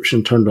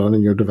encryption turned on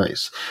in your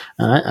device.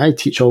 And I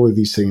teach all of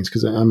these things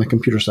because I'm a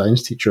computer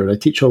science teacher, and I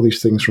teach all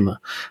these things from a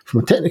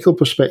technical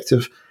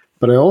perspective.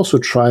 But I also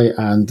try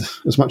and,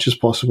 as much as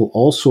possible,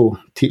 also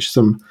teach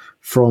them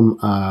from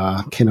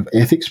a kind of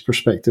ethics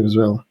perspective as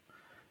well.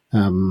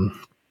 And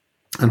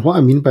what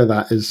I mean by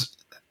that is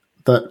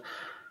that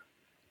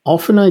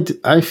often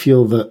I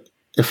feel that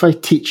if I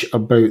teach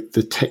about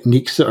the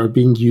techniques that are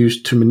being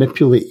used to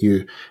manipulate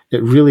you,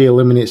 it really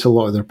eliminates a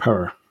lot of their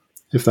power,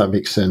 if that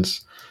makes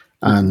sense.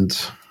 And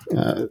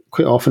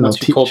quite often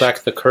Once you pull back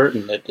the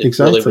curtain, it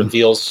exactly. really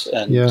reveals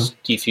and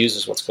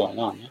defuses what's going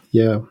on.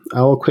 Yeah,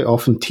 I'll quite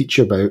often teach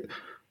about,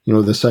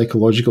 the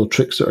psychological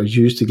tricks that are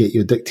used to get you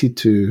addicted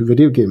to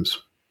video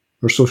games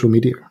or social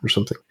media or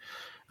something.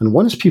 And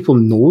once people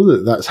know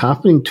that that's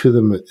happening to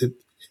them,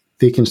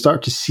 they can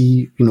start to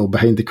see,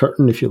 behind the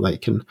curtain, if you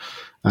like.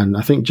 And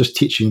I think just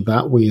teaching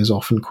that way is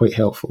often quite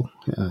helpful.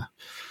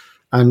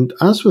 And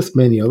as with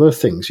many other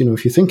things,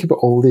 if you think about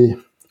all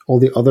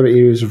the other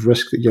areas of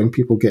risk that young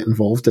people get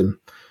involved in,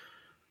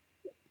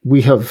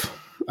 we have,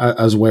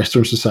 as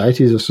Western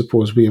societies, I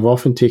suppose, we have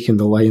often taken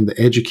the line that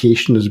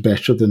education is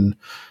better than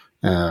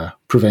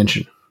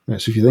prevention.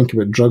 So if you think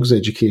about drugs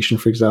education,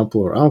 for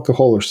example, or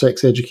alcohol or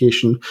sex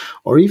education,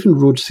 or even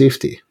road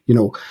safety,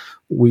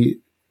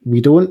 we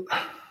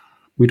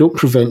don't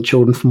prevent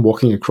children from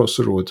walking across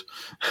the road.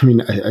 I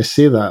mean, I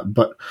say that,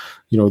 but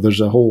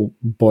there's a whole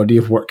body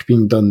of work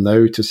being done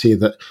now to say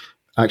that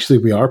actually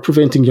we are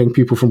preventing young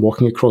people from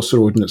walking across the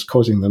road, and it's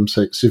causing them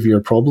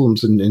severe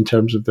problems in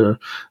terms of their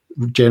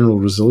general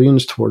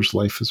resilience towards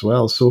life as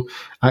well. So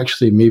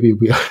actually, maybe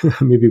we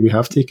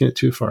have taken it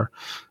too far,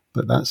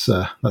 but that's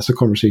a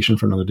conversation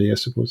for another day, I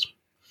suppose.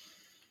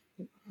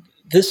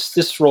 This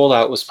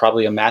rollout was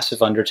probably a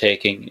massive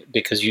undertaking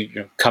because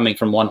you're coming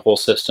from one whole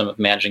system of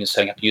managing and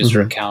setting up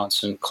user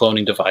accounts and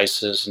cloning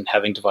devices and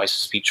having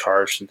devices be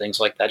charged and things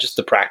like that. Just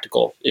the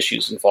practical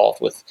issues involved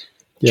with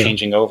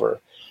changing over.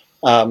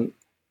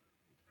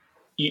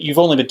 You've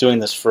only been doing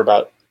this for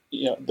about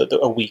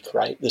a week,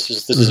 right? This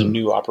is a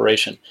new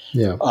operation.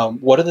 Yeah.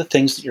 What are the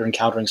things that you're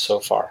encountering so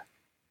far?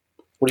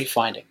 What are you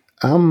finding?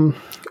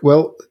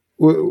 Well,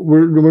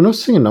 we're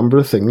noticing a number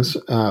of things.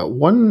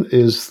 One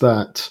is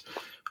that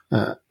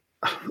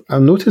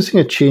I'm noticing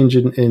a change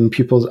in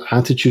people's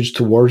attitudes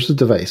towards the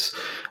device.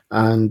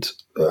 And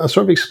I'll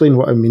sort of explain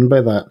what I mean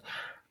by that.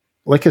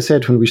 Like I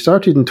said, when we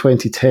started in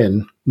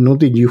 2010,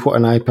 nobody knew what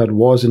an iPad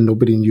was and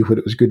nobody knew what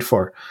it was good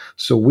for.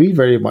 So we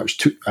very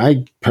much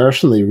I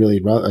personally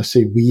really, rather I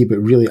say we, but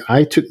really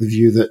I took the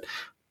view that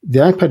the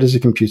iPad is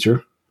a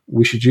computer.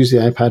 We should use the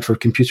iPad for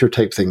computer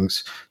type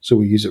things. So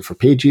we use it for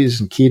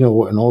Pages and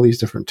Keynote and all these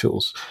different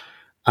tools.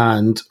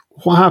 And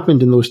what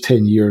happened in those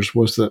 10 years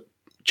was that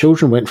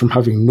children went from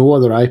having no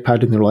other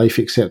iPad in their life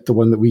except the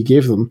one that we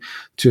gave them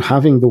to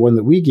having the one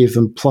that we gave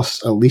them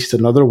plus at least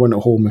another one at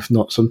home, if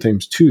not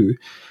sometimes two.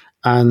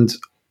 And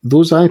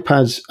those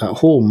iPads at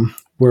home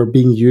were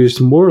being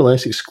used more or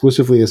less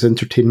exclusively as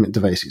entertainment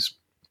devices.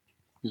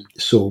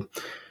 So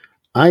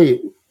I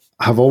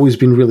have always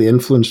been really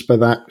influenced by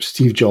that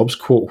Steve Jobs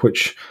quote,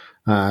 which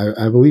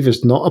I believe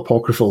is not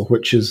apocryphal,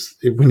 which is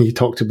when he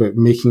talked about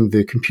making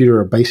the computer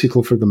a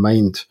bicycle for the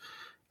mind.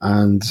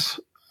 And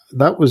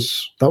that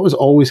was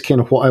always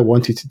kind of what I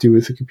wanted to do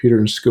with the computer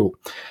in school.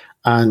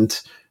 And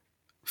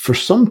for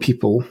some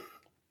people,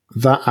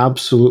 that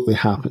absolutely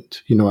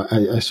happened.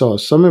 I saw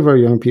some of our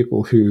young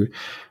people who,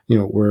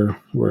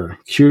 were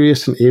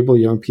curious and able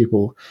young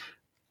people,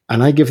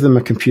 and I give them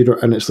a computer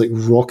and it's like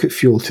rocket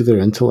fuel to their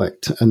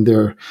intellect and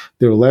their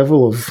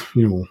level of,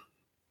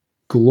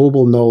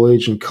 global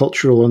knowledge and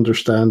cultural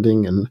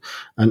understanding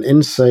and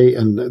insight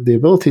and the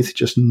ability to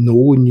just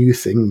know new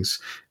things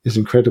is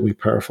incredibly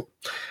powerful.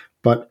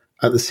 But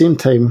at the same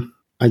time,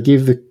 I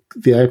gave the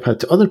iPad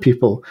to other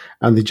people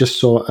and they just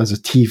saw it as a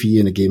TV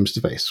and a games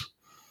device.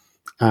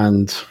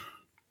 And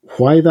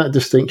why that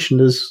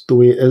distinction is the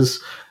way it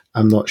is,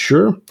 I'm not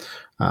sure.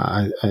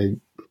 I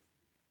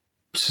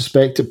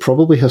suspect it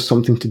probably has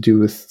something to do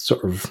with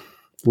sort of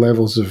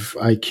levels of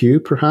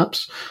IQ,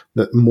 perhaps,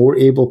 that more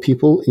able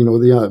people,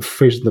 the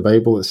phrase in the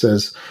Bible that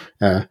says,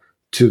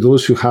 to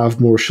those who have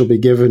more shall be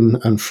given,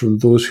 and from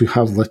those who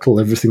have little,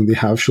 everything they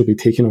have shall be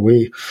taken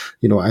away.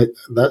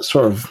 That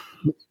sort of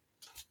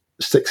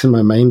sticks in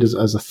my mind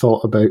as a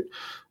thought about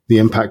the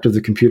impact of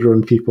the computer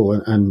on people.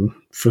 And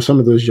for some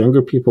of those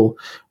younger people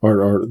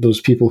or those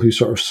people who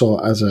sort of saw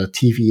it as a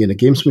TV and a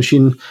games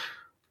machine,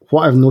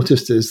 what I've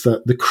noticed is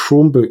that the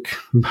Chromebook,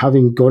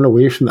 having gone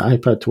away from the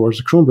iPad towards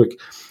the Chromebook,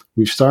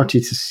 we've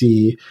started to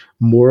see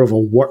more of a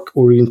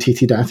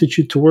work-orientated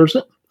attitude towards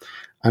it.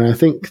 And I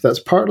think that's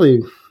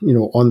partly,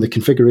 on the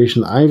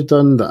configuration that I've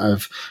done, that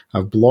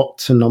I've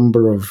blocked a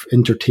number of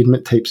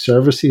entertainment type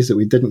services that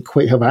we didn't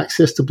quite have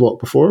access to block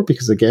before.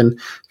 Because again,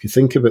 if you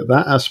think about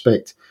that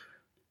aspect,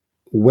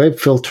 web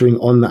filtering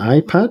on the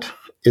iPad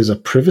is a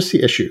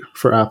privacy issue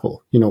for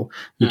Apple. You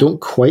don't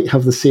quite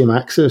have the same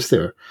access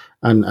there.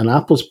 And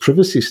Apple's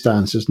privacy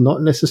stance is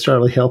not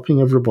necessarily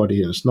helping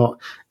everybody. And it's not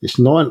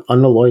an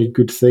unalloyed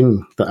good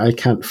thing that I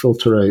can't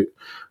filter out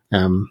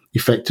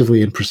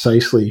effectively and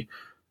precisely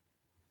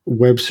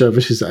web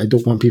services that I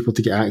don't want people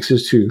to get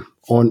access to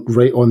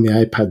right on the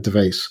iPad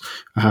device.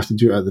 I have to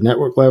do it at the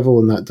network level,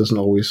 and that doesn't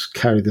always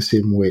carry the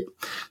same weight.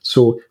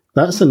 So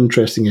that's an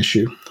interesting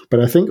issue.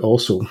 But I think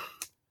also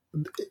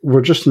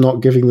we're just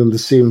not giving them the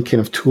same kind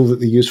of tool that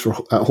they use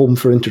at home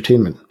for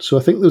entertainment. So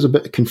I think there's a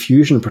bit of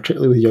confusion,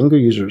 particularly with younger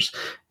users.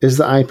 Is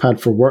the iPad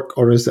for work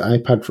or is the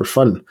iPad for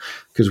fun?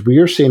 Because we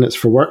are saying it's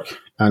for work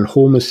and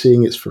home is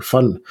saying it's for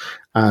fun.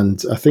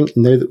 And I think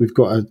now that we've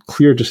got a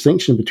clear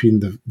distinction between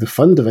the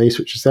fun device,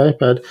 which is the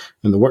iPad,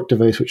 and the work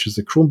device, which is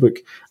the Chromebook,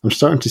 I'm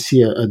starting to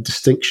see a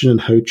distinction in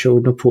how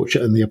children approach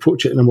it, and they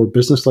approach it in a more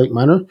business-like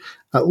manner,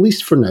 at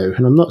least for now.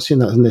 And I'm not saying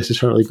that's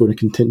necessarily going to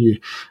continue.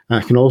 I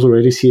can also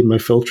already see in my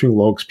filtering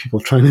logs people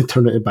trying to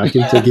turn it back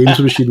into a games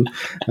machine.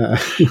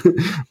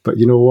 But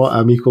you know what?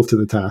 I'm equal to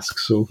the task,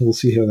 so we'll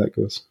see how that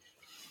goes.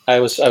 I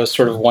was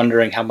sort of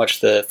wondering how much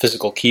the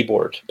physical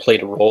keyboard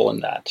played a role in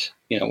that.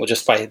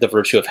 Just by the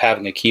virtue of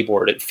having a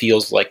keyboard, it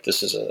feels like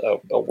this is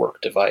a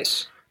work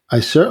device. I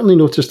certainly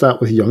noticed that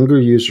with younger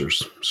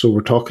users. So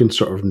we're talking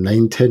sort of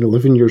 9, 10,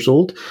 11 years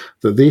old,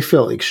 that they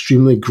felt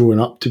extremely grown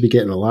up to be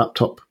getting a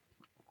laptop.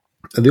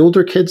 And the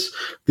older kids,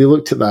 they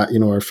looked at that,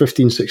 our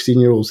 15,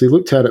 16-year-olds, they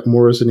looked at it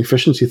more as an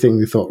efficiency thing.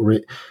 They thought,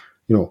 right,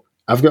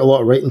 I've got a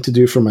lot of writing to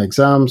do for my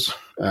exams.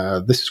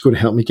 This is going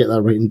to help me get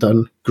that writing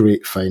done.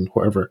 Great, fine,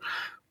 whatever.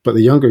 But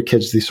the younger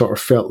kids, they sort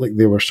of felt like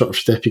they were sort of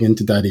stepping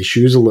into daddy's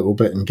shoes a little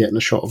bit and getting a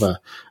shot of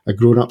a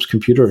grown-up's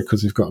computer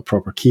because they've got a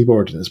proper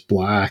keyboard and it's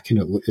black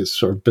and it's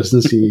sort of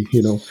businessy,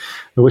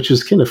 which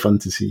is kind of fun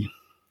to see.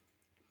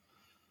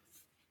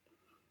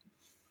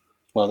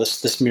 Well,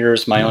 this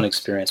mirrors my own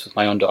experience with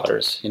my own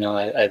daughters. They've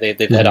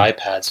had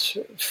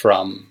iPads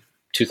from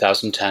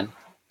 2010,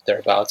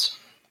 thereabouts.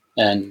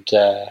 And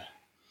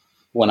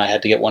when I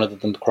had to get one of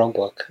them the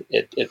Chromebook,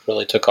 it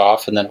really took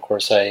off. And then, of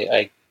course,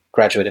 I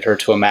graduated her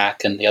to a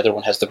Mac, and the other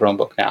one has the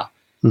Chromebook now.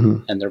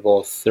 Mm-hmm. And they're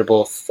both.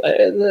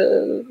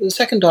 The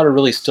second daughter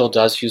really still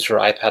does use her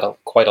iPad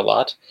quite a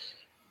lot.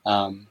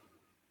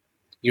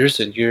 Years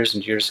and years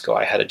and years ago,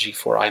 I had a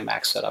G4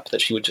 iMac set up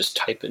that she would just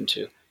type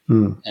into,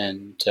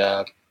 and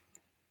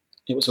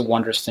it was a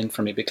wondrous thing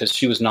for me because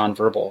she was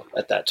nonverbal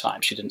at that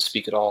time. She didn't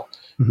speak at all,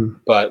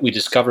 but we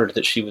discovered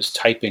that she was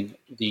typing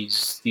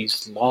these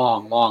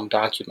long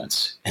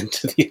documents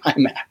into the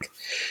iMac,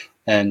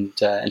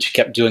 and she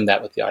kept doing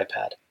that with the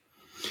iPad.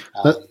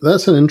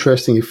 That's an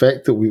interesting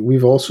effect that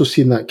we've also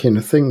seen, that kind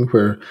of thing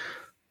where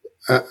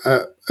at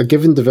a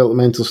given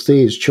developmental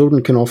stage,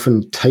 children can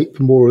often type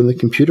more on the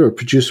computer,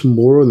 produce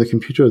more on the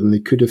computer than they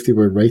could if they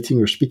were writing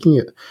or speaking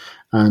it.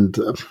 And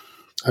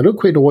I don't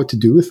quite know what to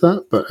do with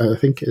that, but I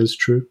think it is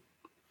true.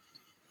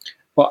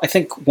 Well, I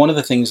think one of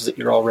the things that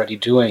you're already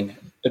doing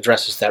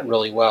addresses that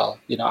really well.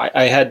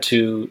 I had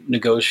to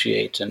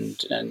negotiate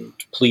and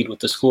plead with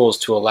the schools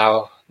to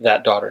allow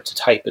that daughter to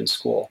type in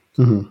school.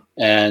 Mm-hmm.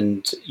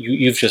 And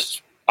you've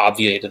just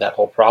obviated that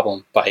whole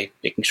problem by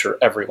making sure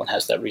everyone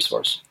has that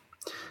resource.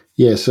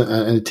 Yes,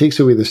 and it takes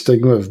away the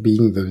stigma of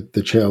being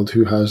the child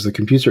who has the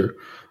computer.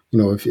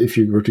 If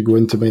you were to go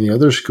into many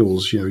other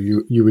schools,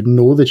 you would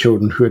know the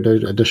children who had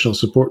additional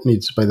support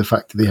needs by the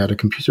fact that they had a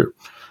computer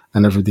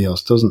and everybody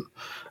else doesn't.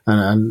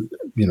 And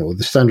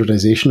the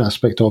standardization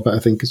aspect of it, I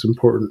think, is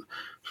important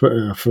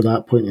for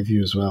that point of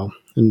view as well.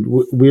 And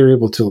we're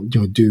able to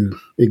do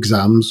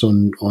exams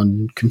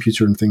on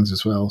computer and things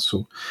as well.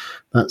 So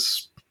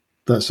that's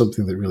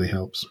something that really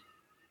helps.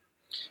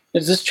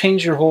 Does this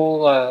change your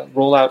whole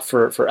rollout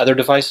for other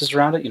devices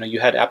around it? You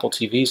had Apple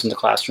TVs in the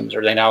classrooms.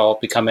 Are they now all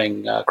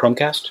becoming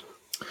Chromecast?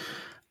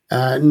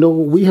 No,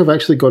 we have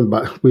actually gone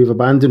back. We've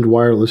abandoned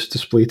wireless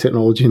display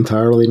technology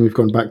entirely, and we've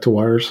gone back to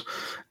wires.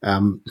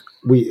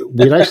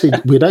 We'd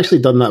actually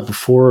done that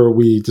before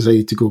we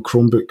decided to go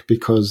Chromebook,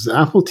 because the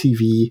Apple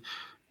TV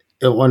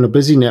on a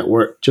busy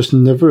network just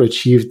never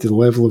achieved the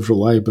level of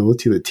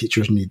reliability that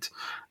teachers need.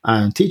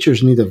 And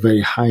teachers need a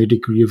very high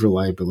degree of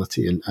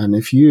reliability. And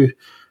if you,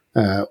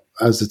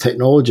 as a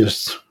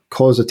technologist,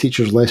 cause a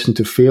teacher's lesson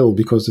to fail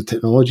because the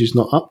technology is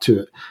not up to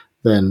it,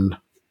 then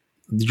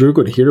you're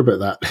going to hear about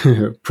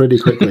that pretty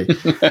quickly.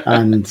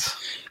 And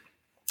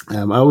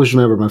I always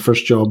remember my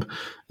first job.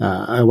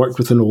 I worked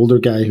with an older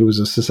guy who was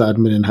a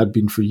sysadmin and had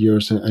been for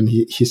years. And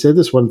he said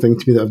this one thing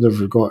to me that I've never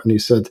forgotten. He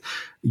said,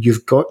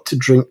 "You've got to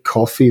drink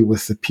coffee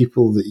with the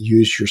people that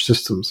use your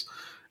systems."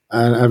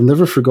 And I've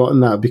never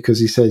forgotten that, because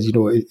he said,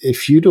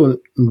 if you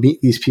don't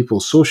meet these people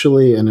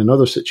socially and in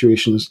other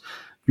situations,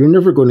 you're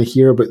never going to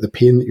hear about the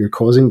pain that you're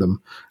causing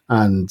them.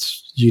 And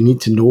you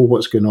need to know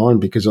what's going on,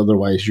 because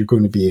otherwise your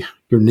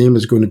name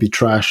is going to be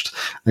trashed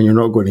and you're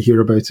not going to hear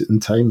about it in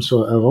time.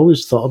 So I've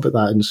always thought about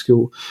that in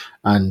school.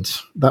 And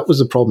that was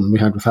the problem we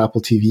had with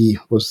Apple TV,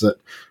 was that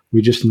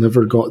we just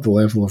never got the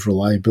level of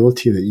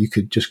reliability that you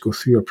could just go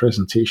through a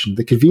presentation.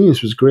 The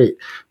convenience was great,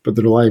 but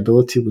the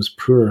reliability was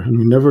poor, and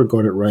we never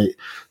got it right.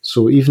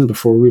 So even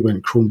before we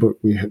went Chromebook,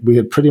 we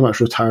had pretty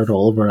much retired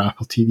all of our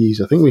Apple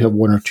TVs. I think we have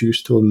one or two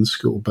still in the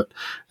school, but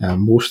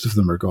most of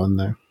them are gone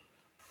now.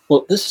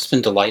 Well, this has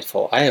been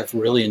delightful. I have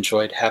really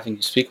enjoyed having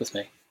you speak with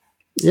me.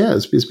 Yeah,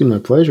 it's been my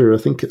pleasure. I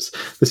think this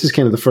is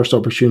kind of the first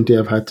opportunity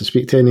I've had to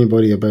speak to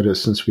anybody about it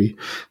since we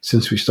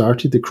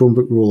started the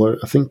Chromebook rollout.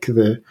 I think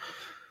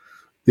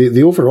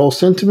the overall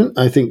sentiment,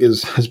 I think,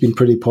 has been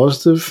pretty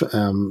positive.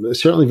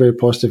 It's certainly very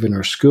positive in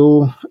our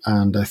school,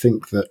 and I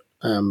think that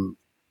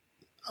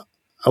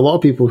a lot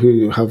of people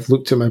who have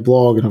looked at my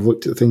blog and have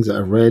looked at things that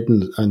I've read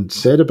and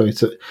said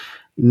about it,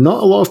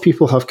 not a lot of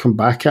people have come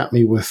back at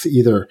me with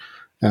either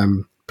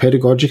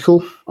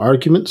pedagogical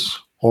arguments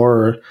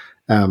or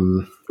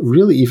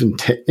really even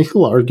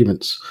technical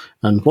arguments.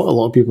 And what a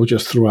lot of people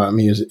just throw at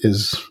me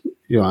is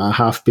a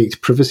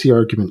half-baked privacy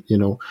argument,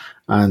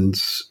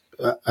 and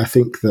I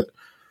think that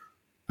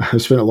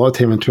I've spent a lot of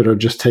time on Twitter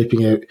just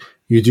typing out,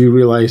 you do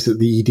realize that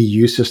the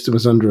EDU system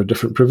is under a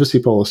different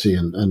privacy policy,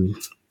 and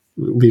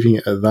leaving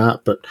it at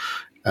that. But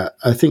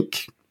I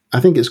think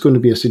it's going to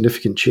be a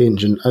significant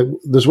change. And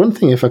there's one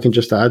thing, if I can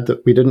just add,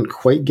 that we didn't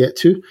quite get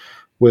to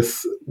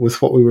with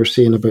what we were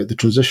saying about the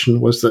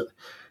transition, was that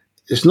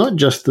it's not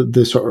just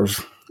the sort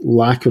of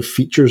lack of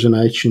features in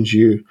iTunes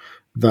U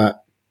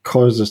that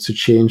caused us to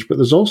change, but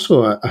there's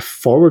also a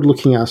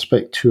forward-looking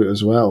aspect to it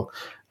as well.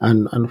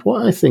 And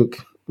what I think,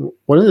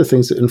 one of the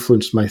things that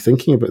influenced my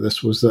thinking about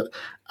this was that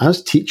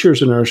as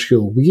teachers in our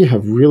school, we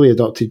have really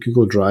adopted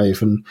Google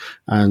Drive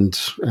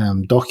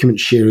and document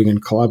sharing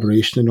and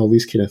collaboration and all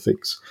these kind of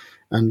things.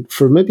 And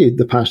for maybe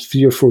the past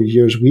 3 or 4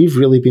 years, we've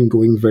really been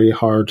going very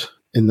hard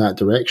in that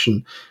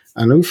direction.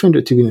 And I found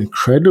it to be an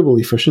incredible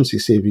efficiency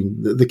saving,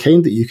 the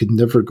kind that you could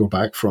never go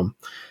back from.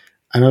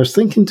 And I was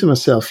thinking to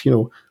myself,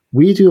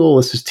 we do all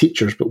this as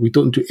teachers, but we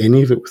don't do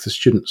any of it with the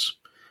students.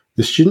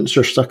 The students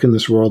are stuck in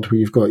this world where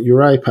you've got your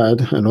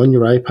iPad, and on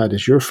your iPad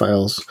is your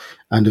files.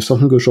 And if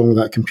something goes wrong with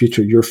that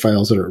computer, your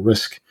files are at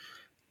risk.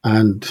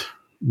 And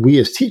we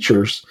as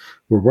teachers,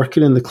 we're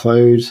working in the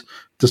cloud.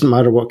 Doesn't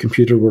matter what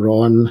computer we're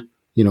on.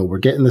 We're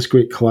getting this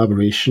great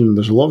collaboration.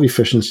 There's a lot of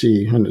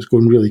efficiency, and it's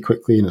going really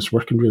quickly, and it's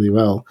working really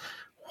well.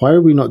 Why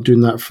are we not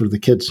doing that for the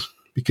kids?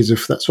 Because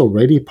if that's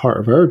already part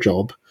of our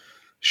job,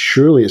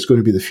 surely it's going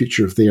to be the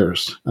future of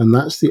theirs. And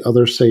that's the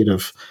other side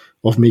of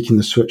making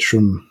the switch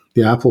from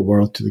the Apple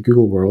world to the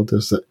Google world,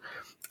 is that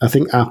I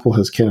think Apple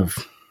has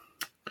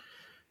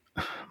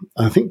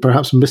I think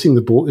perhaps missing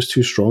the boat is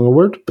too strong a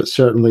word, but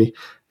certainly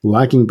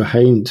lagging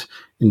behind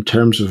in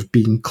terms of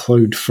being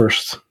cloud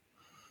first.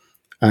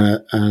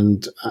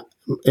 And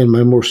in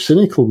my more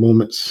cynical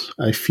moments,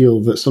 I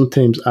feel that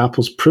sometimes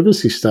Apple's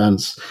privacy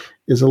stance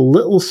is a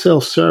little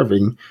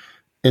self-serving,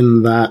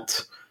 in that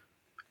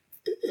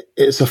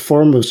it's a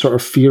form of sort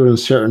of fear,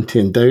 uncertainty,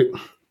 and doubt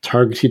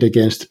targeted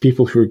against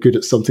people who are good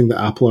at something that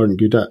Apple aren't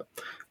good at.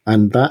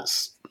 And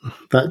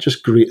that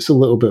just grates a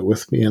little bit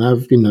with me. And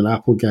I've been an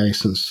Apple guy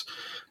since,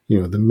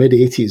 the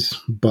mid-'80s.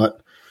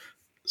 But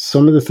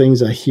some of the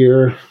things I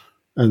hear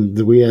and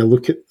the way I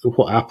look at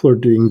what Apple are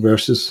doing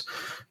versus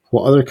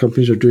what other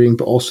companies are doing,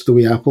 but also the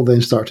way Apple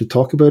then start to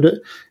talk about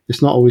it,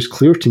 it's not always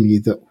clear to me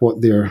that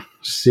what they're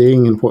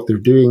saying and what they're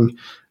doing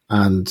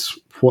and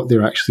what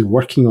they're actually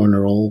working on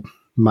are all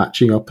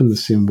matching up in the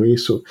same way.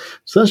 So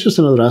that's just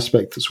another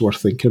aspect that's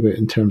worth thinking about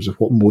in terms of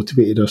what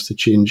motivated us to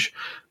change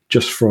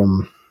just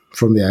from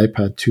the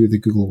iPad to the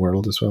Google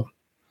world as well.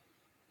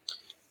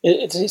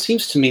 It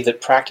seems to me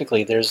that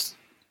practically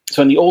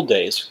so in the old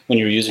days, when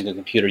you were using a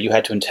computer, you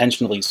had to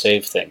intentionally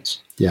save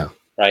things. Yeah.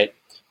 Right?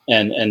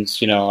 And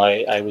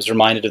I was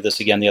reminded of this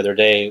again the other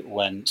day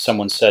when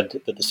someone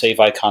said that the save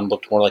icon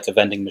looked more like a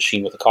vending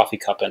machine with a coffee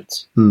cup in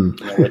it,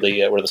 where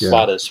the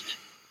slot is.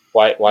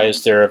 Why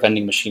is there a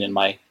vending machine in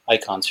my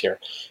icons here?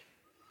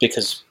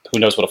 Because who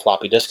knows what a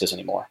floppy disk is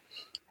anymore.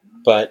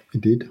 But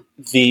indeed,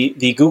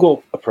 the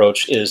Google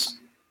approach is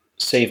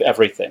save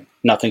everything.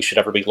 Nothing should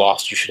ever be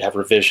lost. You should have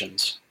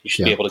revisions. You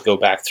should be able to go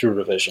back through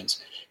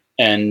revisions.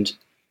 And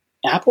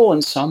Apple,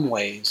 in some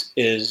ways,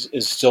 is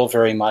still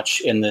very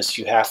much in this.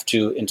 You have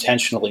to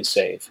intentionally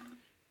save,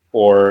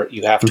 or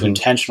you have to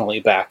intentionally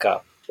back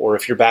up. Or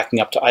if you're backing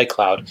up to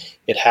iCloud,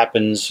 it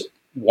happens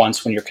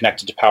once when you're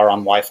connected to power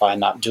on Wi-Fi and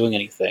not doing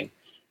anything.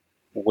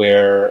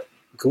 Where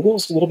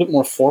Google's a little bit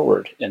more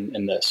forward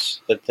in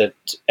this, that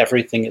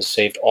everything is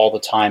saved all the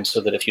time, so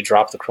that if you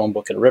drop the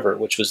Chromebook in a river,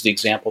 which was the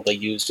example they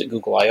used at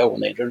Google I/O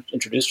when they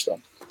introduced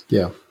them,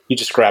 you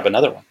just grab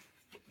another one.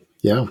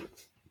 Yeah.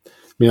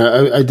 I mean,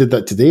 I did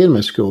that today in my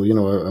school.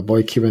 A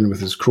boy came in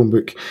with his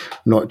Chromebook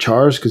not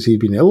charged because he'd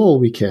been ill all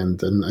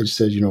weekend. And I just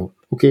said,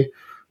 okay,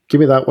 give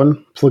me that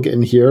one, plug it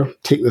in here,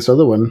 take this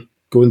other one,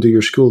 go and do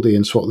your school day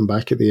and swap them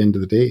back at the end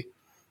of the day.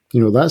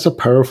 That's a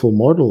powerful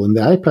model. And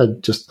the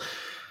iPad just,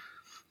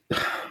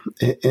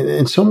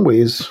 in some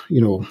ways,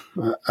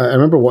 I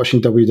remember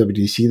watching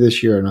WWDC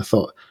this year and I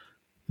thought,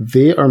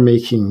 they are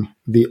making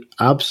the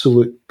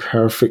absolute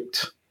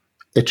perfect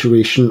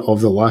iteration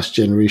of the last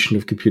generation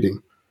of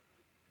computing.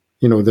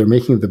 They're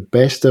making the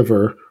best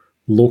ever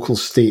local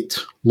state,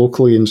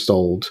 locally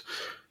installed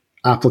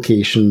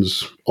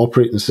applications,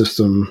 operating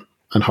system,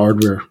 and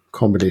hardware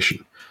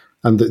combination.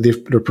 And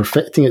they're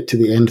perfecting it to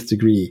the nth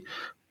degree.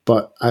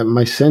 But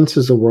my sense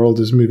is the world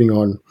is moving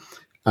on,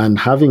 and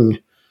having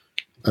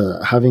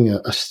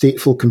a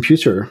stateful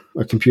computer,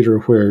 a computer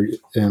where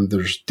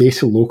there's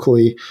data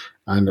locally,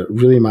 and it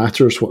really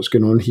matters what's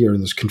going on here,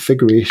 and there's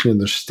configuration and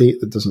there's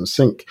state that doesn't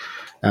sync.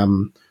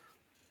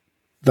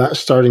 That's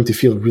starting to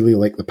feel really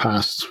like the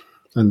past.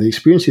 And the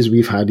experiences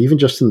we've had, even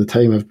just in the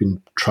time I've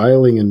been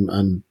trialing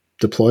and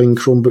deploying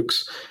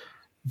Chromebooks,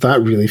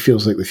 that really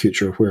feels like the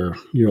future, where,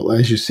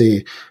 as you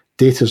say,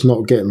 data's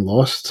not getting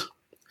lost.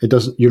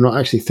 You're not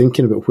actually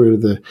thinking about where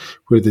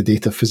the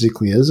data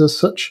physically is as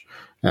such.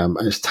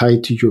 It's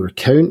tied to your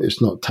account.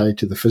 It's not tied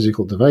to the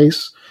physical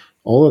device.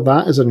 All of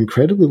that is an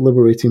incredibly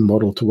liberating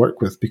model to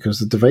work with, because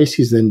the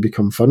devices then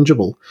become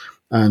fungible.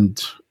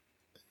 And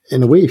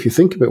in a way, if you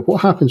think about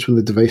what happens when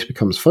the device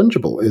becomes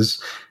fungible,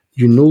 is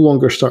you no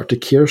longer start to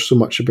care so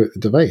much about the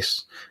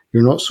device.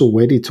 You're not so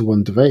wedded to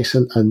one device.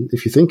 And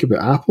if you think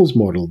about Apple's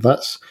model,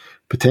 that's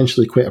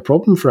potentially quite a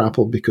problem for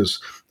Apple, because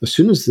as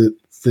soon as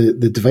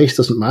the device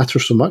doesn't matter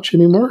so much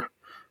anymore,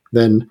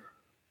 then,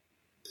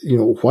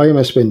 why am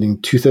I spending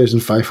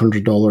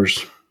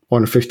 $2,500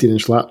 on a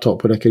 15-inch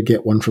laptop when I could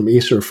get one from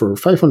Acer for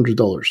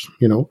 $500,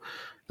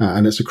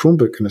 and it's a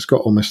Chromebook and it's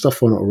got all my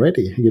stuff on it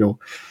already,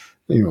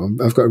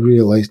 I've got a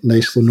really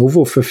nice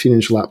Lenovo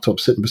 15-inch laptop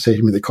sitting beside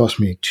me that cost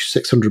me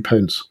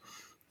 £600.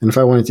 And if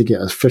I wanted to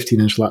get a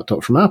 15-inch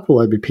laptop from Apple,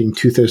 I'd be paying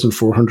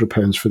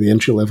 £2,400 for the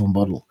entry-level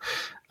model.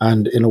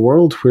 And in a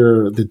world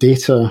where the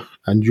data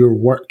and your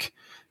work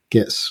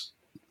gets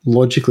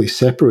logically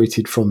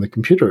separated from the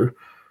computer,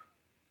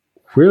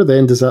 where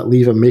then does that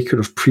leave a maker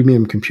of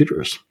premium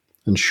computers?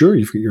 And sure,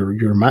 you've got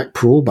your Mac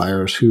Pro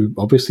buyers who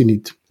obviously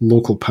need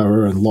local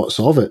power and lots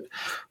of it,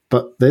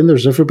 but then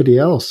there's everybody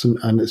else.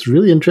 And it's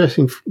really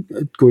interesting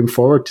going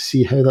forward to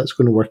see how that's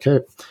going to work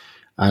out,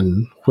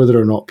 and whether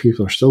or not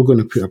people are still going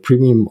to put a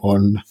premium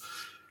on,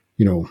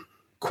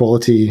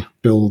 quality,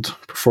 build,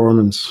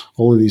 performance,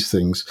 all of these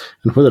things,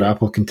 and whether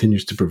Apple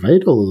continues to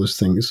provide all of those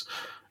things.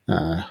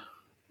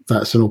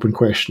 That's an open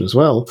question as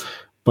well.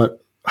 But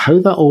how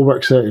that all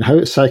works out and how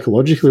it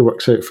psychologically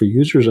works out for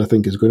users, I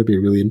think, is going to be a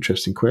really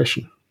interesting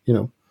question,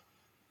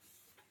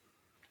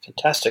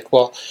 Fantastic.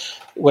 Well,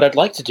 what I'd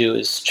like to do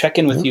is check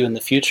in with you in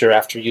the future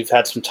after you've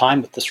had some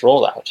time with this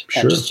rollout,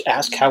 and just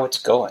ask how it's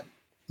going.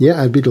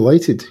 Yeah, I'd be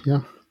delighted.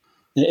 Yeah.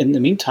 In the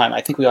meantime, I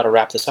think we ought to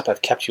wrap this up.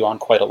 I've kept you on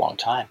quite a long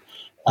time.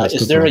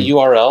 Is there a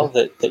URL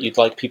that you'd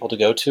like people to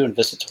go to and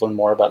visit to learn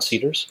more about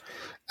Cedars?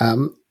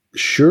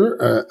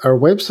 Sure. Our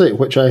website,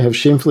 which I have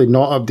shamefully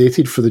not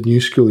updated for the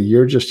new school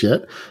year just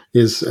yet,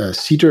 is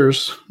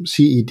cedars,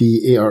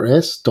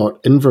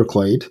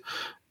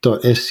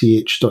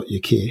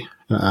 cedars.inverclyde.sch.uk.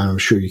 And I'm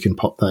sure you can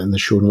pop that in the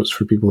show notes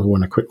for people who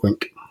want a quick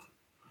link.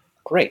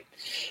 Great.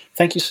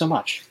 Thank you so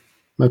much.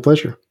 My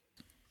pleasure.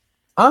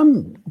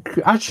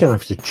 Actually, I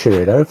have to chew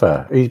it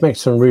over. He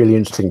makes some really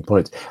interesting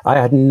points. I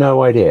had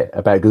no idea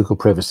about Google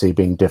privacy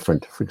being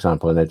different, for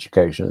example, in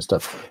education and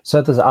stuff.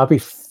 So I'll be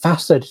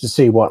fascinated to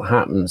see what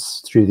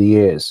happens through the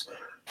years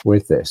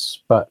with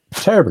this. But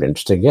terribly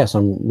interesting. Yes,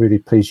 I'm really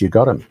pleased you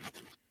got him.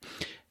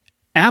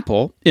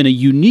 Apple, in a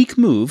unique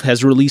move,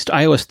 has released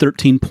iOS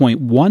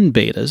 13.1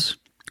 betas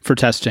for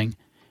testing.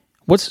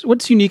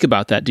 What's unique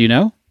about that? Do you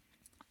know?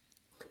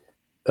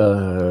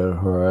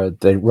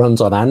 It runs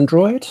on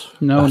Android?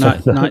 No,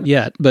 not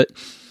yet. But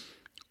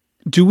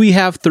do we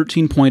have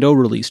 13.0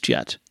 released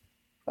yet?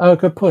 Oh,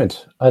 good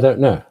point. I don't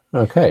know.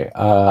 Okay.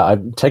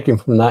 I'm taking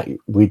from that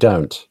we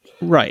don't.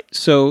 Right.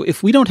 So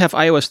if we don't have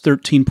iOS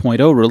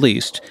 13.0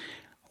 released,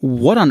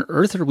 what on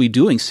earth are we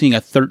doing seeing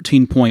a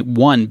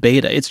 13.1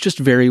 beta? It's just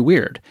very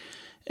weird.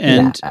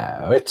 And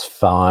no, it's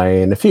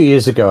fine. A few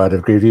years ago, I'd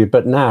agree with you,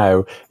 but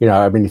now,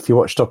 if you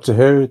watch Doctor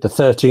Who, the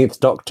 13th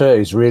Doctor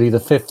is really the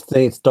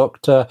 15th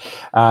Doctor.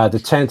 The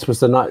 10th was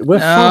the night. We're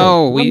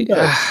fine. We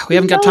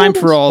haven't got time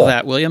for all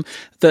that, William.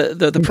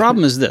 The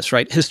problem is this,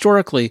 right?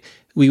 Historically,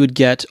 we would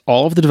get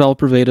all of the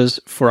developer betas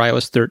for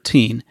iOS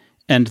 13,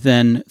 and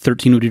then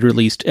 13 would be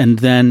released, and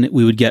then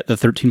we would get the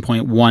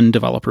 13.1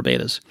 developer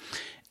betas.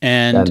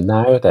 And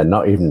now they're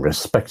not even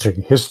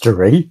respecting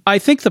history. I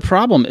think the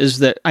problem is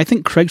that I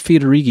think Craig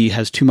Federighi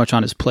has too much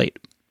on his plate.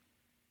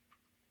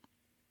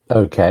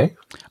 Okay.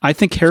 I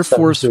think Air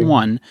Force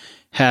One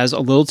has a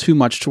little too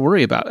much to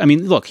worry about. I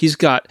mean, look, he's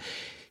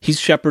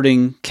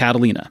shepherding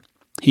Catalina.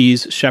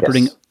 He's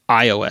shepherding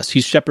iOS.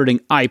 He's shepherding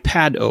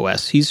iPad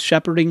OS. He's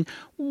shepherding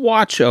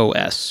Watch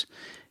OS.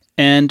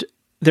 And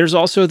there's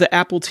also the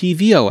Apple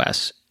TV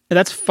OS. And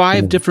that's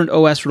 5 different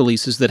OS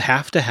releases that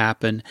have to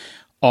happen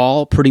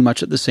all pretty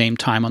much at the same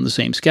time on the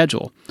same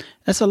schedule.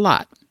 That's a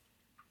lot.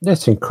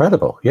 It's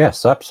incredible.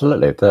 Yes,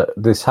 absolutely. That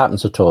this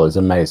happens at all is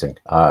amazing.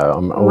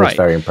 I'm always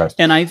very impressed.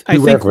 And I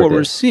think what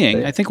we're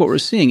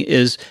seeing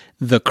is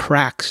the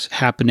cracks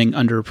happening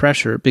under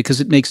pressure,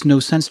 because it makes no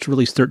sense to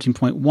release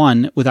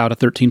 13.1 without a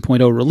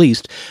 13.0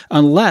 released,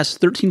 unless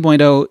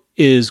 13.0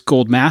 is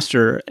gold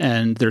master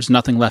and there's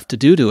nothing left to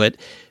do to it,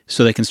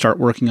 so they can start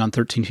working on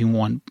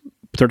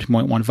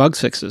 13.1 bug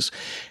fixes.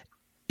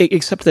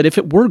 Except that if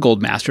it were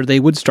gold master, they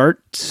would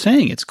start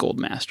saying it's gold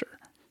master.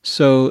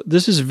 So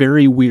this is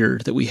very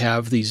weird that we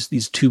have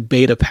these two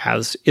beta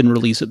paths in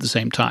release at the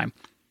same time.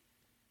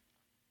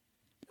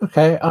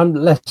 Okay, I'm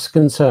less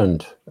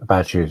concerned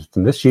about you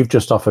than this. You've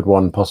just offered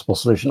one possible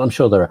solution. I'm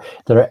sure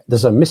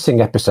there's a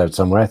missing episode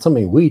somewhere,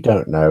 something we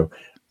don't know,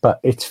 but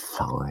it's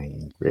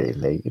fine,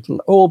 really. It'll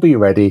all be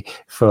ready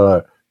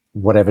for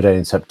whatever day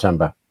in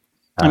September.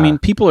 I mean,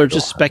 people are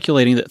just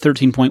speculating that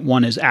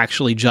 13.1 is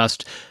actually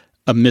just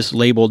a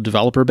mislabeled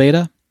developer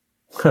beta.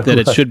 That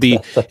it should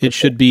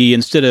be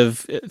instead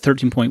of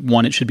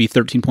 13.1, it should be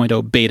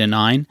 13.0 beta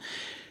 9.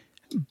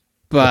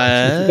 But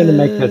if you're going to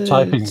make a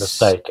typing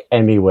mistake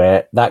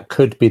anywhere, that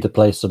could be the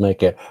place to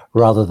make it,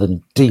 rather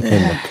than deep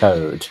in the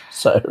code.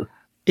 So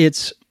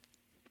it's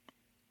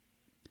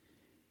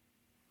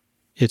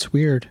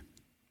weird.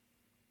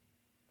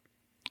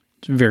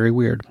 It's very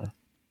weird.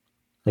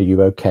 Are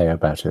you okay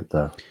about it,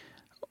 though?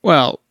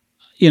 Well,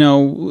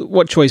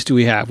 what choice do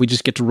we have? We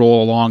just get to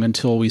roll along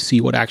until we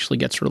see what actually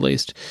gets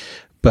released.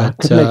 But I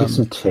could make you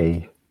some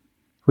tea.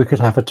 We could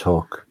have a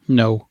talk.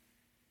 No.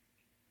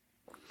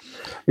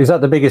 Is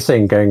that the biggest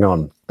thing going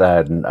on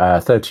then?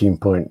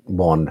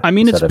 13.1. I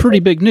mean, it's pretty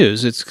big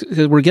news.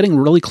 We're getting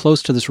really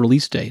close to this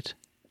release date.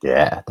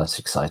 Yeah, that's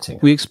exciting.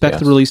 We expect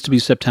the release to be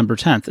September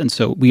 10th, and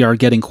so we are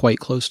getting quite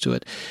close to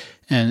it.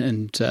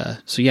 And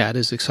so, yeah, it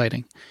is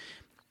exciting.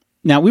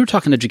 Now, we were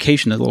talking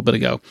education a little bit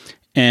ago,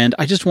 and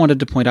I just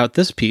wanted to point out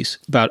this piece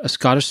about a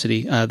Scottish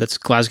city, that's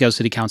Glasgow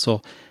City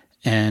Council,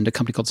 and a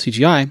company called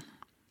CGI.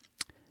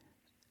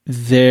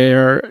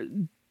 They're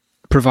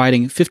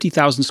providing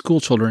 50,000 school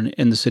children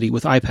in the city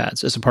with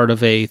iPads as a part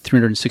of a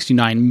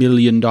 $369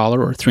 million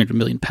or £300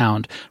 million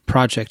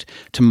project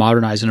to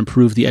modernize and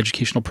improve the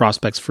educational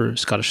prospects for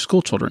Scottish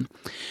school children.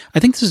 I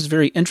think this is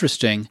very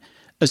interesting,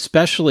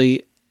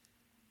 especially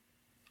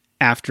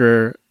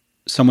after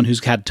someone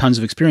who's had tons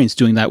of experience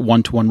doing that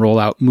one-to-one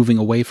rollout, moving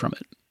away from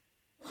it.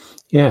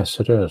 Yes,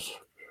 it is.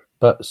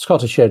 But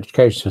Scottish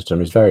education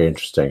system is very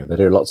interesting. They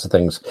do lots of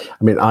things.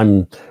 I mean,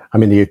 I'm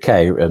in the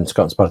UK, and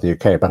Scotland's part of the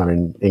UK, but I'm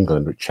in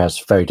England, which has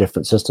very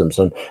different systems,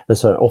 and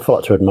there's an awful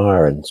lot to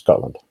admire in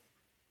Scotland.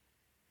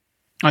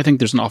 I think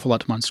there's an awful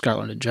lot to admire in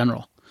Scotland in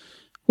general.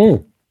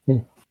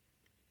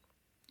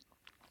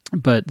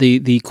 But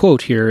the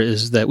quote here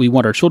is that we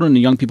want our children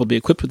and young people to be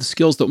equipped with the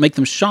skills that will make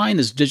them shine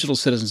as digital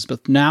citizens,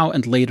 both now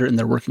and later in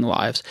their working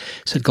lives,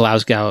 said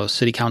Glasgow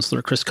City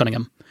Councillor Chris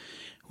Cunningham.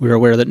 We are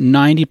aware that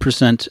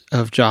 90%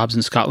 of jobs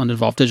in Scotland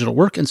involve digital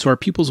work, and so our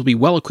pupils will be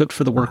well equipped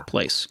for the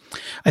workplace.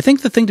 I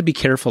think the thing to be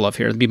careful of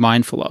here, and be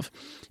mindful of,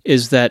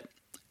 is that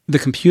the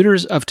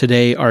computers of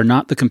today are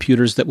not the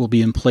computers that will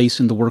be in place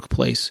in the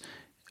workplace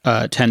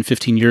 10,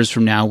 15 years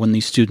from now when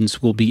these students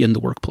will be in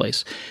the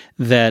workplace.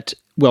 That,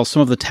 well,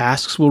 some of the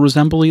tasks will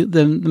resemble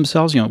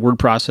themselves. Word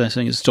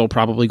processing is still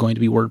probably going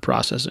to be word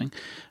processing.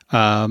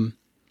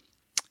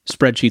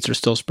 Spreadsheets are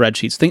still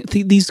spreadsheets.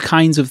 These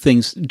kinds of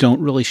things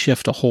don't really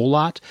shift a whole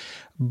lot,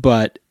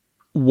 but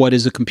what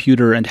is a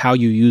computer and how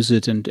you use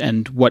it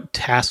and what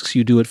tasks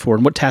you do it for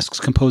and what tasks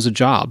compose a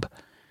job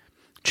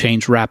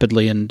change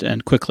rapidly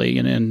and quickly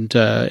and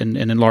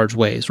in large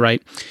ways,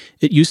 right?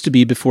 It used to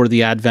be before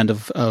the advent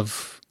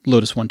of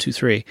Lotus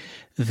 1-2-3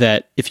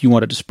 that if you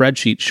wanted a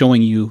spreadsheet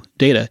showing you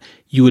data,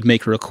 you would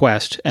make a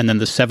request, and then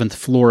the 7th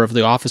floor of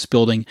the office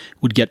building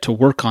would get to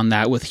work on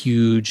that with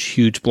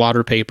huge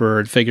blotter paper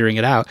and figuring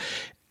it out.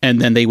 And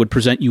then they would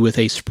present you with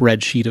a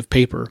spreadsheet of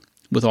paper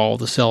with all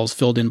the cells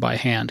filled in by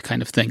hand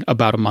kind of thing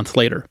about a month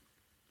later.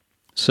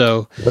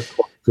 So that's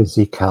what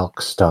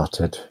VisiCalc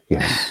started,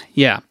 yes.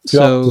 Yeah.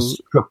 Job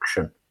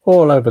destruction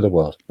all over the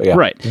world. Yeah.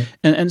 Right.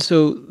 And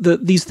so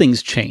these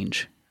things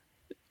change.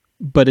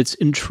 But it's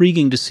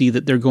intriguing to see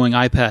that they're going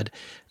iPad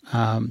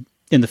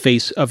in the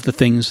face of the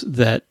things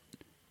that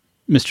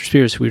Mr.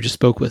 Speirs, who we just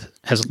spoke with,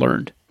 has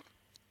learned.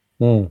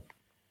 I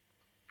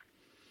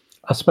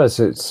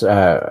suppose it's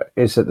at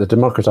the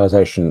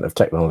democratization of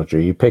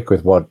technology. You pick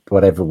with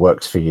whatever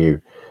works for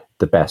you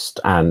the best.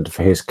 And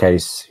for his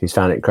case, he's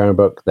found it in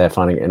Chromebook. They're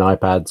finding it in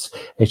iPads.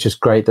 It's just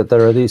great that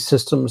there are these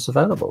systems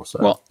available. So.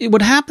 Well,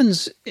 what's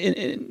happened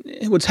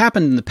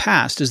in the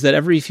past is that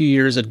every few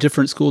years, a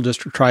different school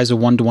district tries a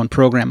one-to-one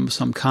program of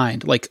some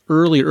kind. Like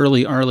early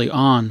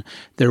on,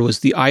 there was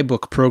the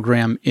iBook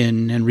program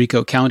in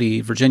Henrico County,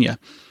 Virginia,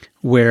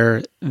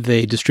 where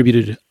they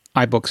distributed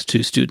iBooks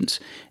to students.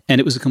 And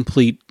it was a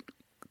complete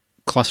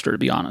cluster, to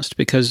be honest,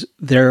 because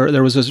there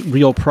was a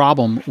real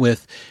problem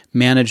with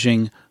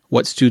managing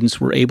what students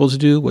were able to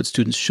do, what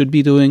students should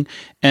be doing,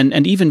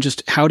 and even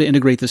just how to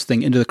integrate this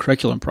thing into the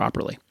curriculum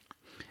properly.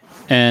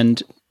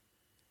 And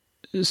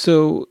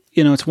so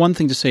it's one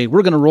thing to say,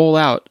 we're going to roll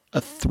out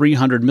a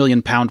 300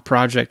 million pound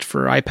project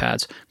for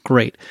iPads.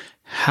 Great.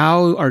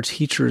 How are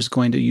teachers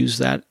going to use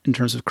that in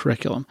terms of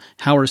curriculum?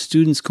 How are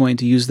students going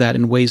to use that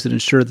in ways that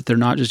ensure that they're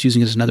not just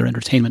using it as another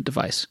entertainment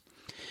device?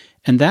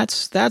 And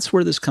that's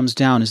where this comes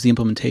down, is the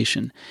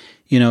implementation.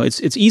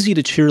 It's easy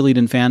to cheerlead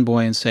and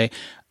fanboy and say,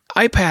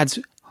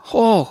 iPads,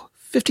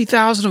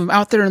 50,000 of them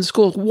out there in the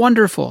school,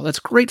 wonderful. That's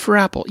great for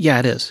Apple. Yeah,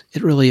 it is.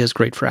 It really is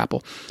great for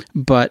Apple.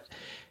 But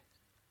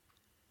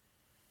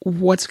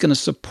what's going to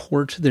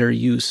support their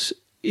use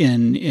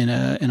in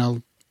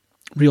a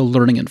real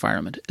learning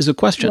environment is a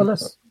question. Well,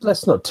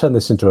 let's not turn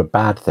this into a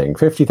bad thing.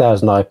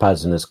 50,000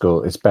 iPads in a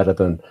school is better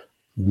than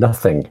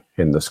nothing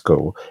in the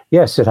school.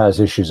 Yes, it has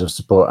issues of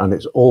support, and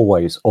it's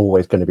always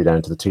going to be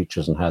down to the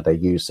teachers and how they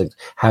use things,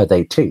 how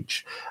they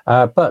teach.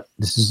 But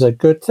this is a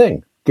good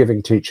thing,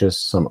 giving teachers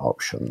some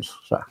options.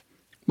 So.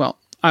 Well,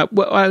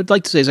 what I would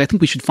like to say is I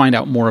think we should find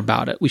out more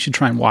about it. We should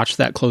try and watch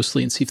that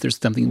closely and see if there's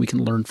something we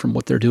can learn from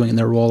what they're doing in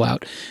their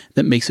rollout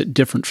that makes it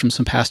different from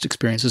some past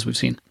experiences we've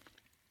seen.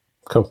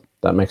 Cool.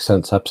 That makes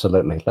sense.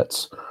 Absolutely.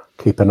 Let's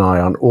keep an eye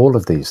on all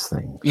of these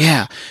things.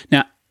 Yeah.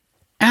 Now,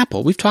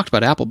 Apple, we've talked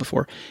about Apple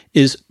before,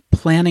 is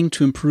planning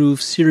to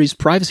improve Siri's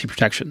privacy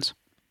protections.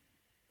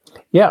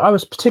 Yeah, I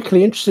was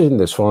particularly interested in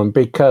this one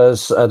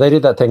because they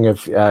did that thing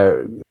of,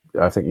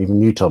 I think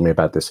even you told me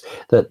about this,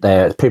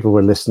 that people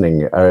were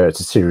listening to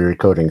Siri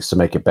recordings to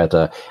make it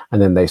better,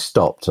 and then they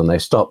stopped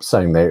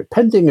saying they're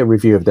pending a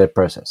review of their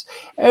process.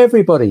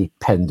 Everybody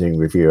pending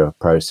review of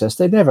process.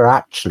 They never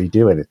actually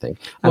do anything.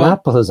 And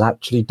Apple has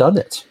actually done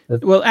it.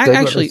 Well,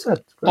 actually,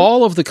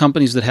 all of the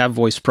companies that have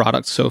voice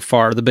products so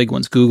far, the big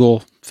ones,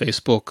 Google,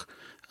 Facebook,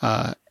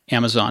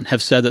 Amazon,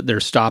 have said that they're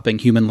stopping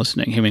human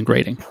listening, human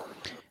grading.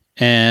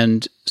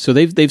 And so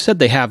they've said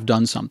they have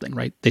done something,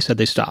 right? They said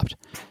they stopped.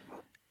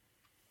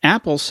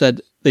 Apple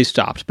said they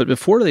stopped, but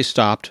before they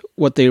stopped,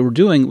 what they were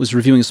doing was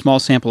reviewing a small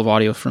sample of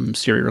audio from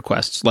Siri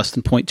requests, less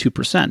than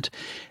 0.2%,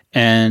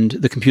 and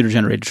the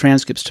computer-generated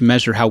transcripts to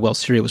measure how well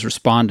Siri was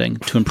responding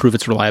to improve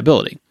its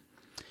reliability.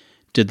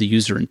 Did the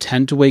user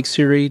intend to wake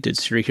Siri? Did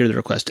Siri hear the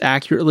request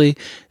accurately?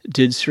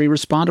 Did Siri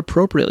respond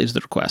appropriately to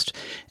the request?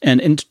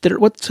 And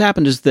what's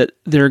happened is that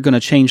they're going to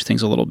change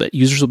things a little bit.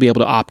 Users will be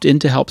able to opt in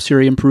to help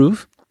Siri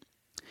improve.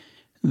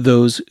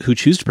 Those who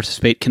choose to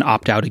participate can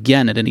opt out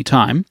again at any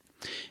time.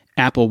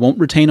 Apple won't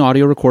retain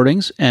audio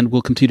recordings and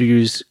will continue to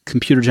use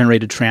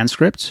computer-generated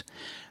transcripts.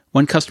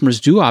 When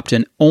customers do opt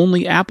in,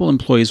 only Apple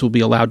employees will be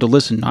allowed to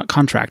listen, not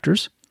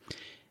contractors.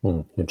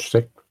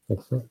 Interesting.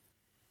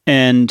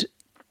 And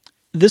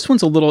this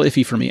one's a little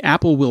iffy for me.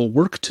 Apple will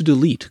work to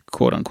delete,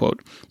 quote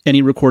unquote,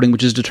 any recording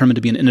which is determined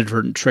to be an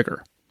inadvertent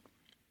trigger.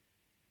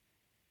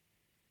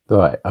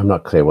 Right. I'm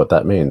not clear what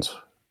that means.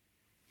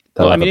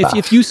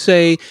 If you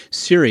say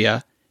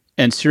Syria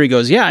and Siri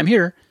goes, yeah, I'm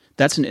here,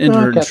 that's an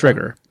inadvertent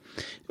trigger.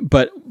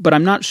 But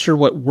I'm not sure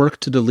what work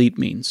to delete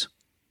means.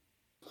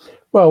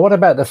 Well, what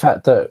about the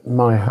fact that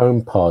my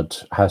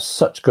HomePod has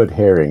such good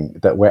hearing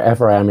that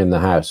wherever I am in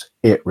the house,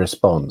 it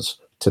responds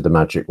to the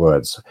magic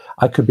words?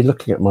 I could be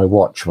looking at my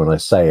watch when I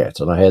say it,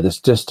 and I hear this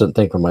distant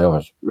thing from my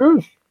watch.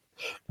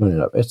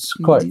 It's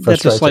quite frustrating.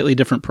 That's a slightly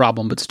different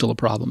problem, but still a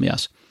problem,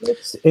 yes.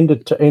 It's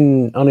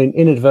on an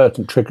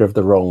inadvertent trigger of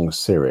the wrong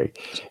Siri.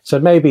 So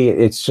maybe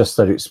it's just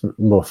that it's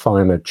more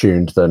finer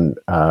tuned than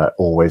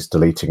always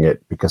deleting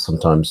it, because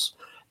sometimes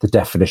the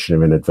definition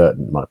of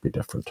inadvertent might be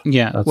different.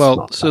 Yeah,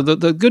 so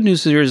the good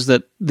news here is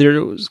that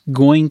there's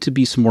going to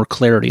be some more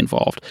clarity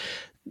involved.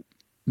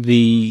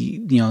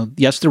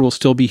 Yes, there will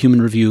still be human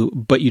review,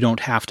 but you don't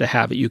have to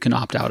have it. You can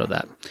opt out of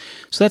that.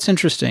 So that's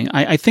interesting.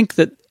 I think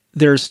that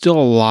there's still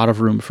a lot of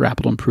room for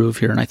Apple to improve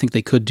here, and I think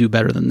they could do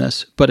better than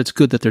this, but it's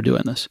good that they're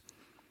doing this.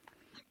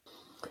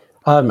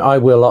 I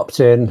will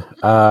opt in.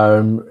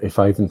 If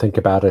I even think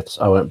about it,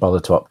 I won't bother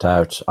to opt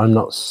out. I'm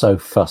not so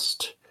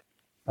fussed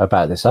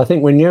about this. I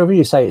think whenever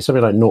you say it's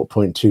something like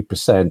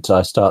 0.2%,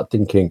 I start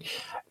thinking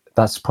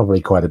that's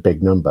probably quite a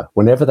big number.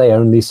 Whenever they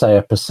only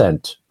say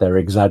 1%, they're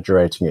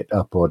exaggerating it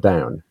up or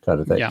down, kind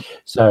of thing. Yeah.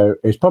 So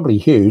it's probably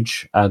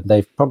huge, and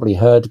they've probably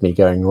heard me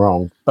going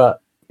wrong.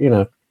 But,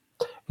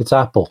 it's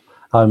Apple.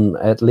 I'm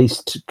at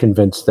least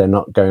convinced they're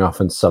not going off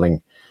and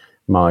selling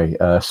my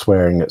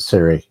swearing at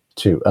Siri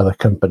to other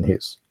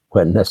companies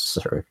when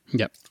necessary.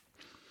 Yep.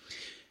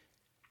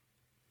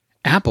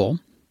 Apple,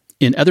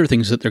 in other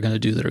things that they're going to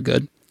do that are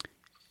good,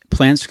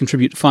 plans to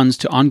contribute funds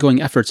to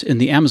ongoing efforts in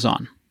the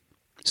Amazon.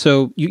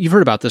 So you've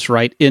heard about this,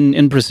 right?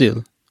 In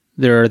Brazil,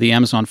 there are the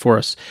Amazon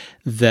forests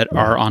that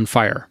are on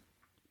fire.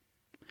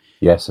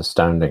 Yes,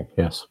 astounding,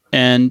 yes.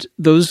 And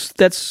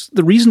that's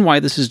the reason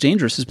why this is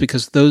dangerous, is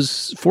because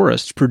those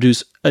forests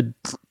produce a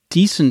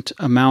decent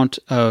amount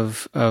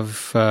of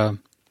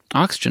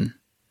oxygen,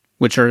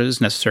 which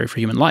is necessary for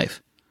human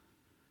life.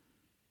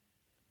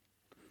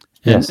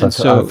 Yes,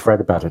 I've read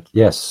about it.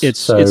 Yes,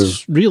 it's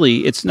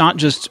not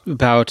just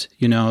about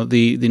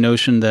the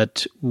notion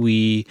that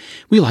we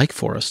like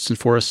forests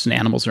and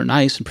animals are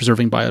nice and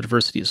preserving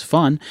biodiversity is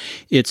fun.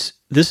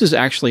 This is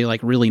actually like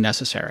really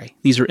necessary.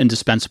 These are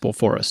indispensable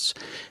forests,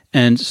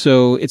 And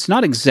so it's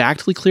not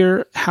exactly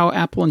clear how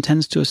Apple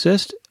intends to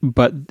assist,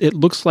 but it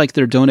looks like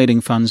they're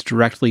donating funds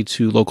directly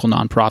to local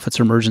nonprofits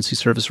or emergency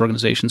service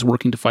organizations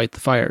working to fight the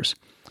fires.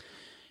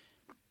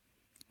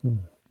 I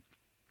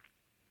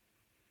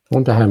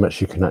wonder how much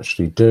you can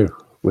actually do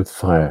with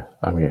fire.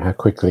 I mean, how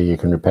quickly you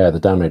can repair the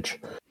damage,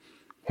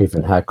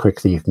 even how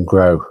quickly you can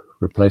grow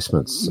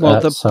replacements. Well,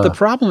 the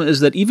problem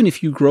is that even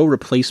if you grow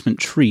replacement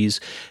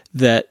trees,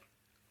 that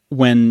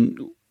when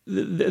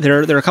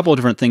there are a couple of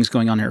different things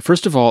going on here.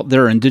 First of all,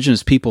 there are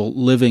indigenous people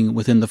living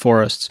within the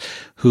forests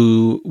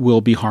who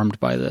will be harmed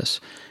by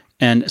this.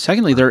 And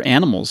secondly, there are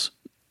animals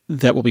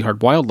that will be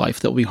harmed,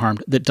 wildlife that will be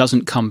harmed that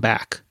doesn't come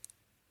back.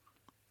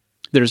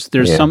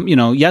 There's some,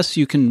 yes,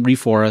 you can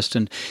reforest,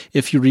 and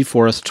if you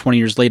reforest 20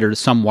 years later,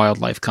 some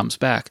wildlife comes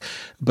back,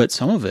 but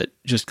some of it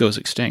just goes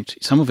extinct.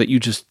 Some of it,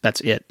 that's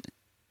it.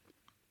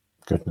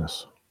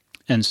 Goodness.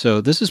 And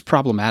so this is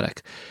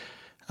problematic.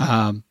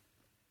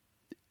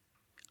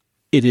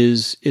 It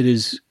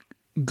is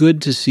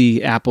good to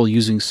see Apple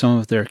using some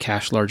of their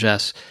cache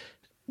largesse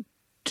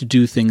to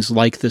do things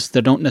like this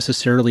that don't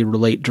necessarily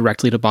relate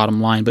directly to bottom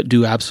line, but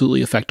do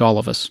absolutely affect all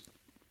of us.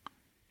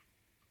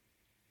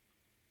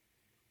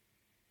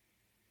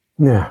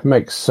 Yeah,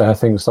 makes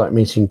things like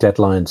meeting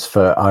deadlines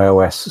for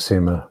iOS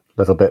seem a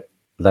little bit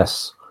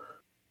less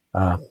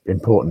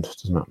important,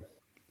 doesn't it?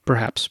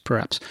 Perhaps.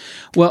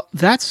 Well,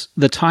 that's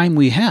the time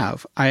we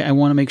have. I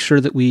want to make sure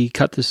that we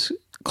cut this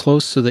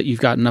close so that you've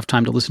got enough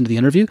time to listen to the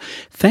interview.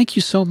 Thank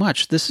you so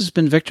much. This has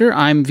been Victor.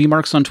 I'm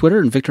VMarks on Twitter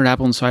and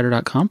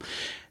Victor@appleinsider.com.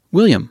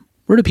 William,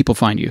 where do people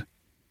find you?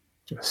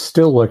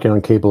 Still working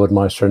on Keyboard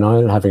Maestro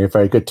 9 and having a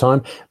very good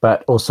time,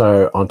 but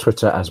also on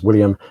Twitter as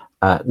William.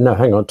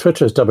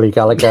 Twitter is W.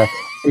 Gallagher.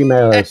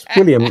 Email is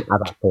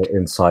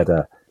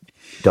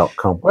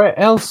william@appleinsider.com. Where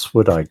else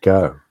would I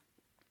go?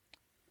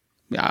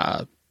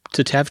 To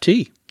have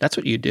tea. That's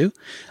what you do.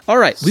 All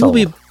right. We will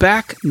be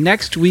back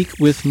next week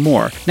with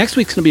more. Next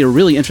week's going to be a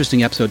really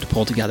interesting episode to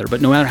pull together, but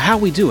no matter how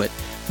we do it,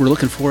 we're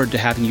looking forward to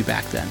having you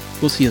back then.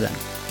 We'll see you then.